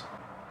beach.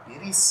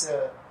 There is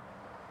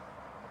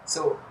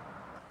so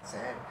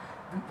sad.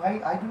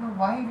 Why, I don't know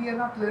why we are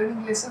not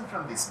learning lesson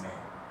from this man.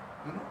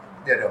 You know,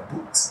 there are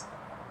books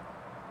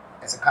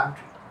as a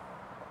country.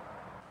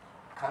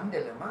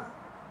 Kandalama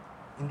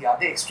in the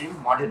other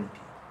extreme, modernity.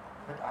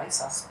 But I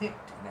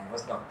suspect, and I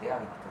was not there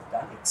when it was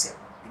done, except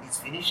when it's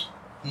finished,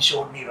 he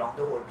showed me around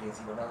the whole place.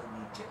 He wanted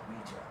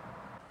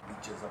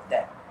pictures of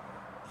that.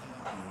 He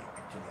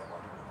actually, I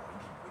wanted to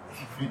avoid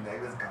it. When I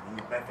was coming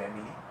with my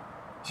family,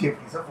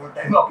 Jeffrey is a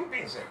full-time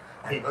occupation.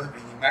 I was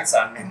bringing my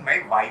son and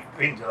my wife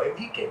to enjoy a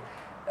weekend.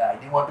 I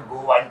didn't want to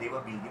go while they were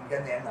building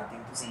because they had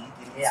nothing to see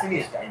till it's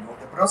finished. I know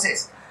the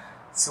process.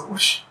 So,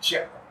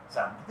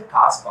 suddenly the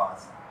cars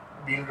pass.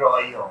 Bill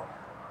Roy or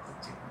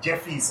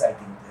Jeffries, I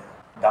think,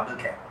 the double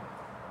cab.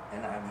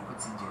 And we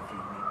could see Jeffrey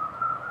in it.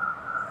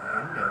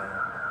 And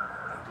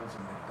I told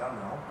him,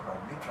 now,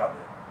 probably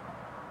trouble.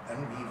 And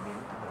we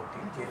went to the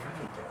hotel, Jeffrey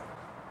returned.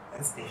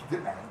 And stayed the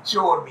night,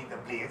 showed me the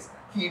place.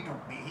 He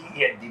took me,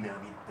 he had dinner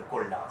with the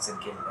Koldas and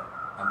Keller,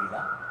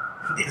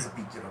 Amila. There's a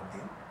picture of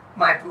them.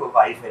 My poor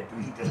wife had to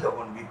eat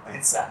alone with my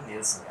son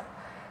elsewhere.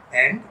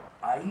 And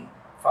I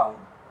found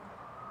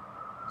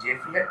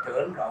Jeffrey had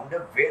turned around a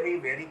very,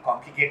 very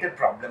complicated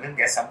problem, and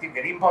there's something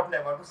very important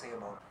I want to say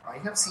about it. I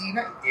have seen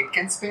a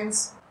Aitken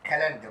Spence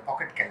calendar,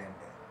 pocket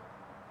calendar,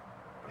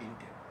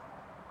 printed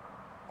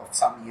of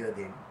some year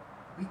then,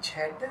 which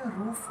had a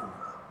roof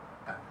over.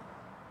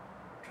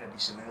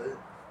 Traditional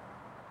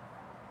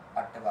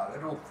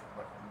Attawala roof,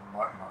 but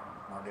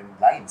modern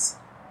lines.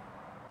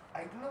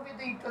 I don't know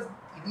whether it was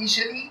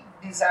initially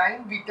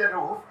designed with a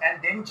roof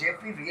and then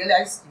Jeffrey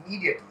realized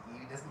immediately,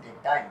 he doesn't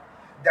take time,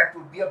 that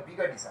would be a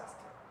bigger disaster.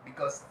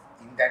 Because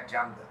in that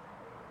jungle,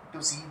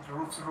 to see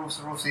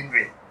roofs in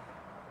rain,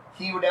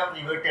 he would have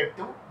reverted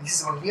to,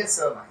 this is only a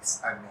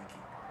surmise I'm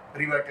making,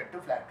 reverted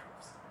to flat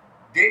roofs.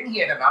 Then he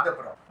had another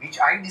problem, which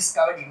I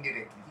discovered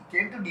indirectly. He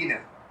came to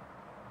dinner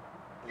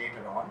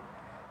later on,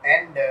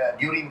 and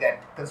during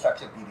that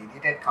construction period,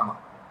 it had come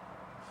up.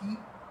 He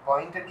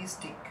pointed his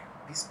stick,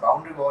 this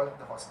boundary wall of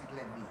the hospital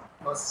and me.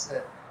 It was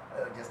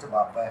just a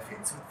barbed wire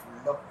fence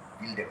full of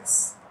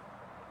wilderness.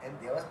 And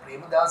there was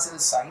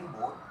Premadasa's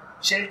signboard,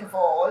 Shelter for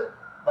All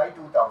by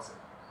 2000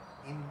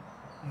 in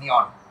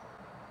neon,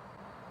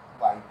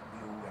 white,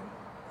 blue and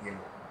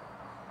yellow.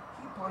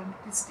 He pointed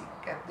his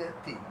stick at the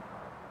thing,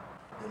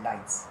 the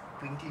lights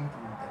twinkling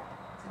through that.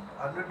 He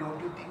said, Andrew, don't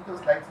you think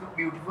those lights look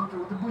beautiful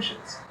through the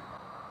bushes?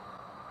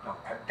 Now,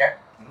 at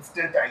that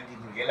instant I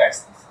didn't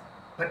realize this.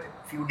 But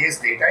a few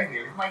days later I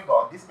realized, my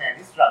God, this man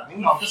is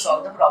struggling how to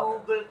solve the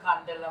problem. Google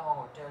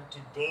Kandalama Hotel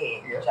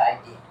today, which I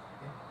did.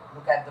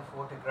 Look at the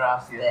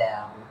photographs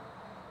there.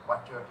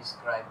 What you're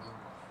describing,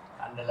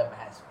 Kandalama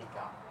has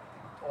become.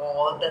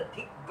 All the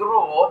thick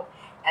growth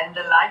and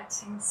the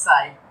lights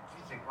inside.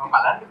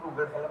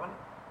 Google.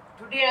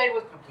 Today I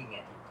was looking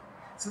at it.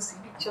 So see,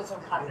 pictures of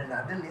Kandalama.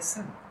 Another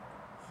lesson.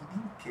 He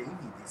didn't tell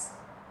me this.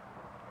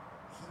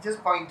 He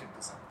just pointed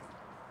to something.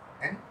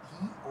 And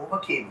he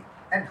overcame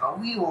it. And how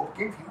he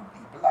overcame, few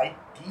people, I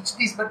teach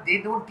this, but they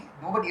don't,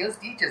 nobody else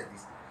teaches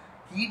this.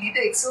 He did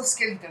an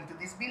exoskeleton to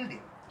this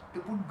building. To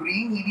put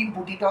green, he didn't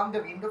put it on the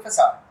window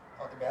facade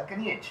or the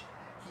balcony edge.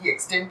 He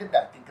extended,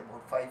 I think,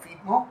 about 5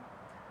 feet more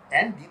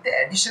and did the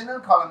additional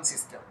column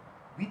system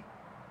with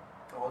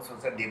all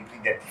sorts of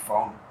debris that he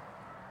found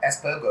as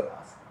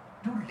pergolas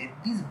to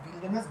let these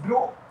wilderness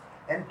grow.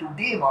 And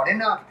today,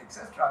 modern architects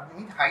are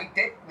struggling with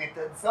high-tech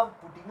methods of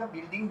putting a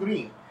building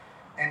green.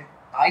 And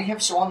I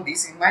have shown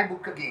this in my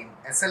book again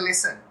as a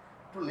lesson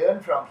to learn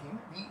from him,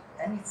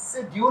 and it's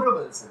a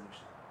durable solution.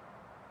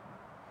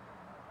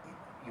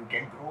 You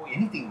can grow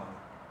anything on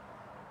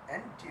it.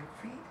 And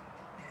Jeffrey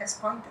has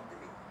pointed the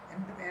way, and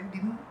the man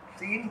didn't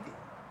say anything.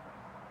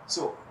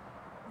 So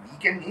we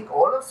can make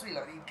all of Sri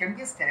Lanka. It can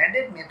be a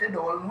standard method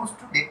almost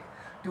to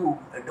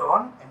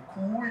adorn and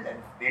cool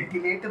and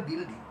ventilate a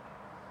building.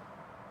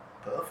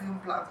 Perfume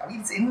plants. I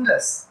mean, it's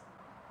endless.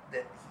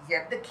 He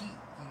had the key.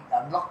 He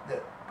unlocked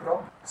the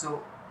problem.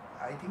 So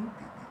I think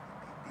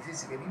this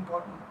is very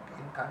important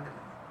in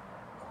Kandala.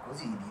 Of course,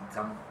 he did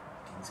some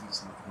things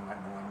which no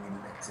one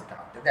will accept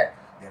after that.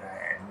 There are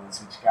animals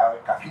which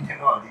come in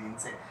and all. He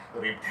didn't say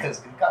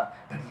reptiles will come,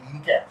 but he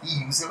didn't care. He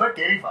himself was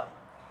terrified.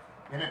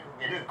 When a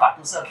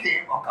Katusa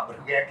came or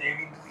Kabaruga came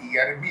into the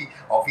ERB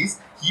office,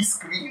 he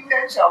screamed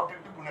and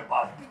shouted to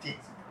Gunapal to change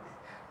it away.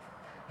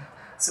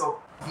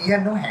 So he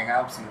had no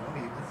hang-ups, he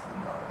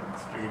was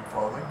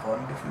straightforward,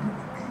 wonderful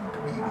being to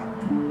be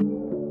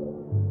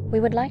with. We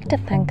would like to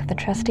thank the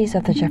trustees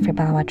of the Geoffrey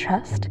Bawa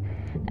Trust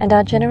and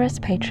our generous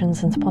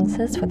patrons and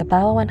sponsors for the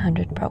Bawa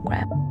 100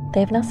 program.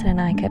 Devna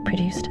Senaika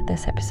produced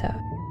this episode.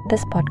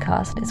 This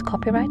podcast is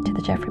copyright to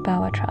the Geoffrey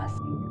Bawa Trust.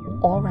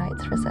 All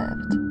rights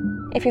reserved.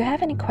 If you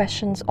have any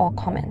questions or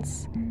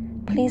comments,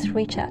 please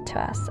reach out to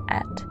us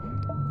at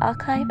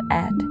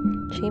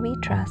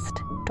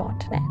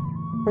archive@gbtrust.net.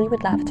 We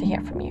would love to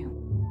hear from you.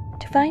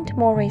 To find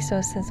more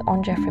resources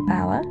on Geoffrey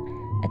Bawa,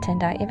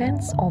 attend our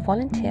events or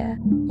volunteer,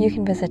 you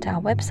can visit our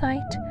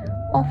website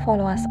or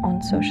follow us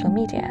on social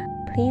media.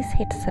 Please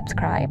hit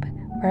subscribe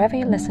wherever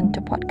you listen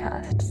to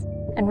podcasts.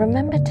 And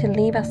remember to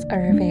leave us a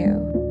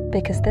review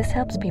because this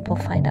helps people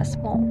find us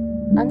more.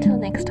 Until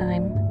next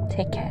time,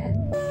 take care.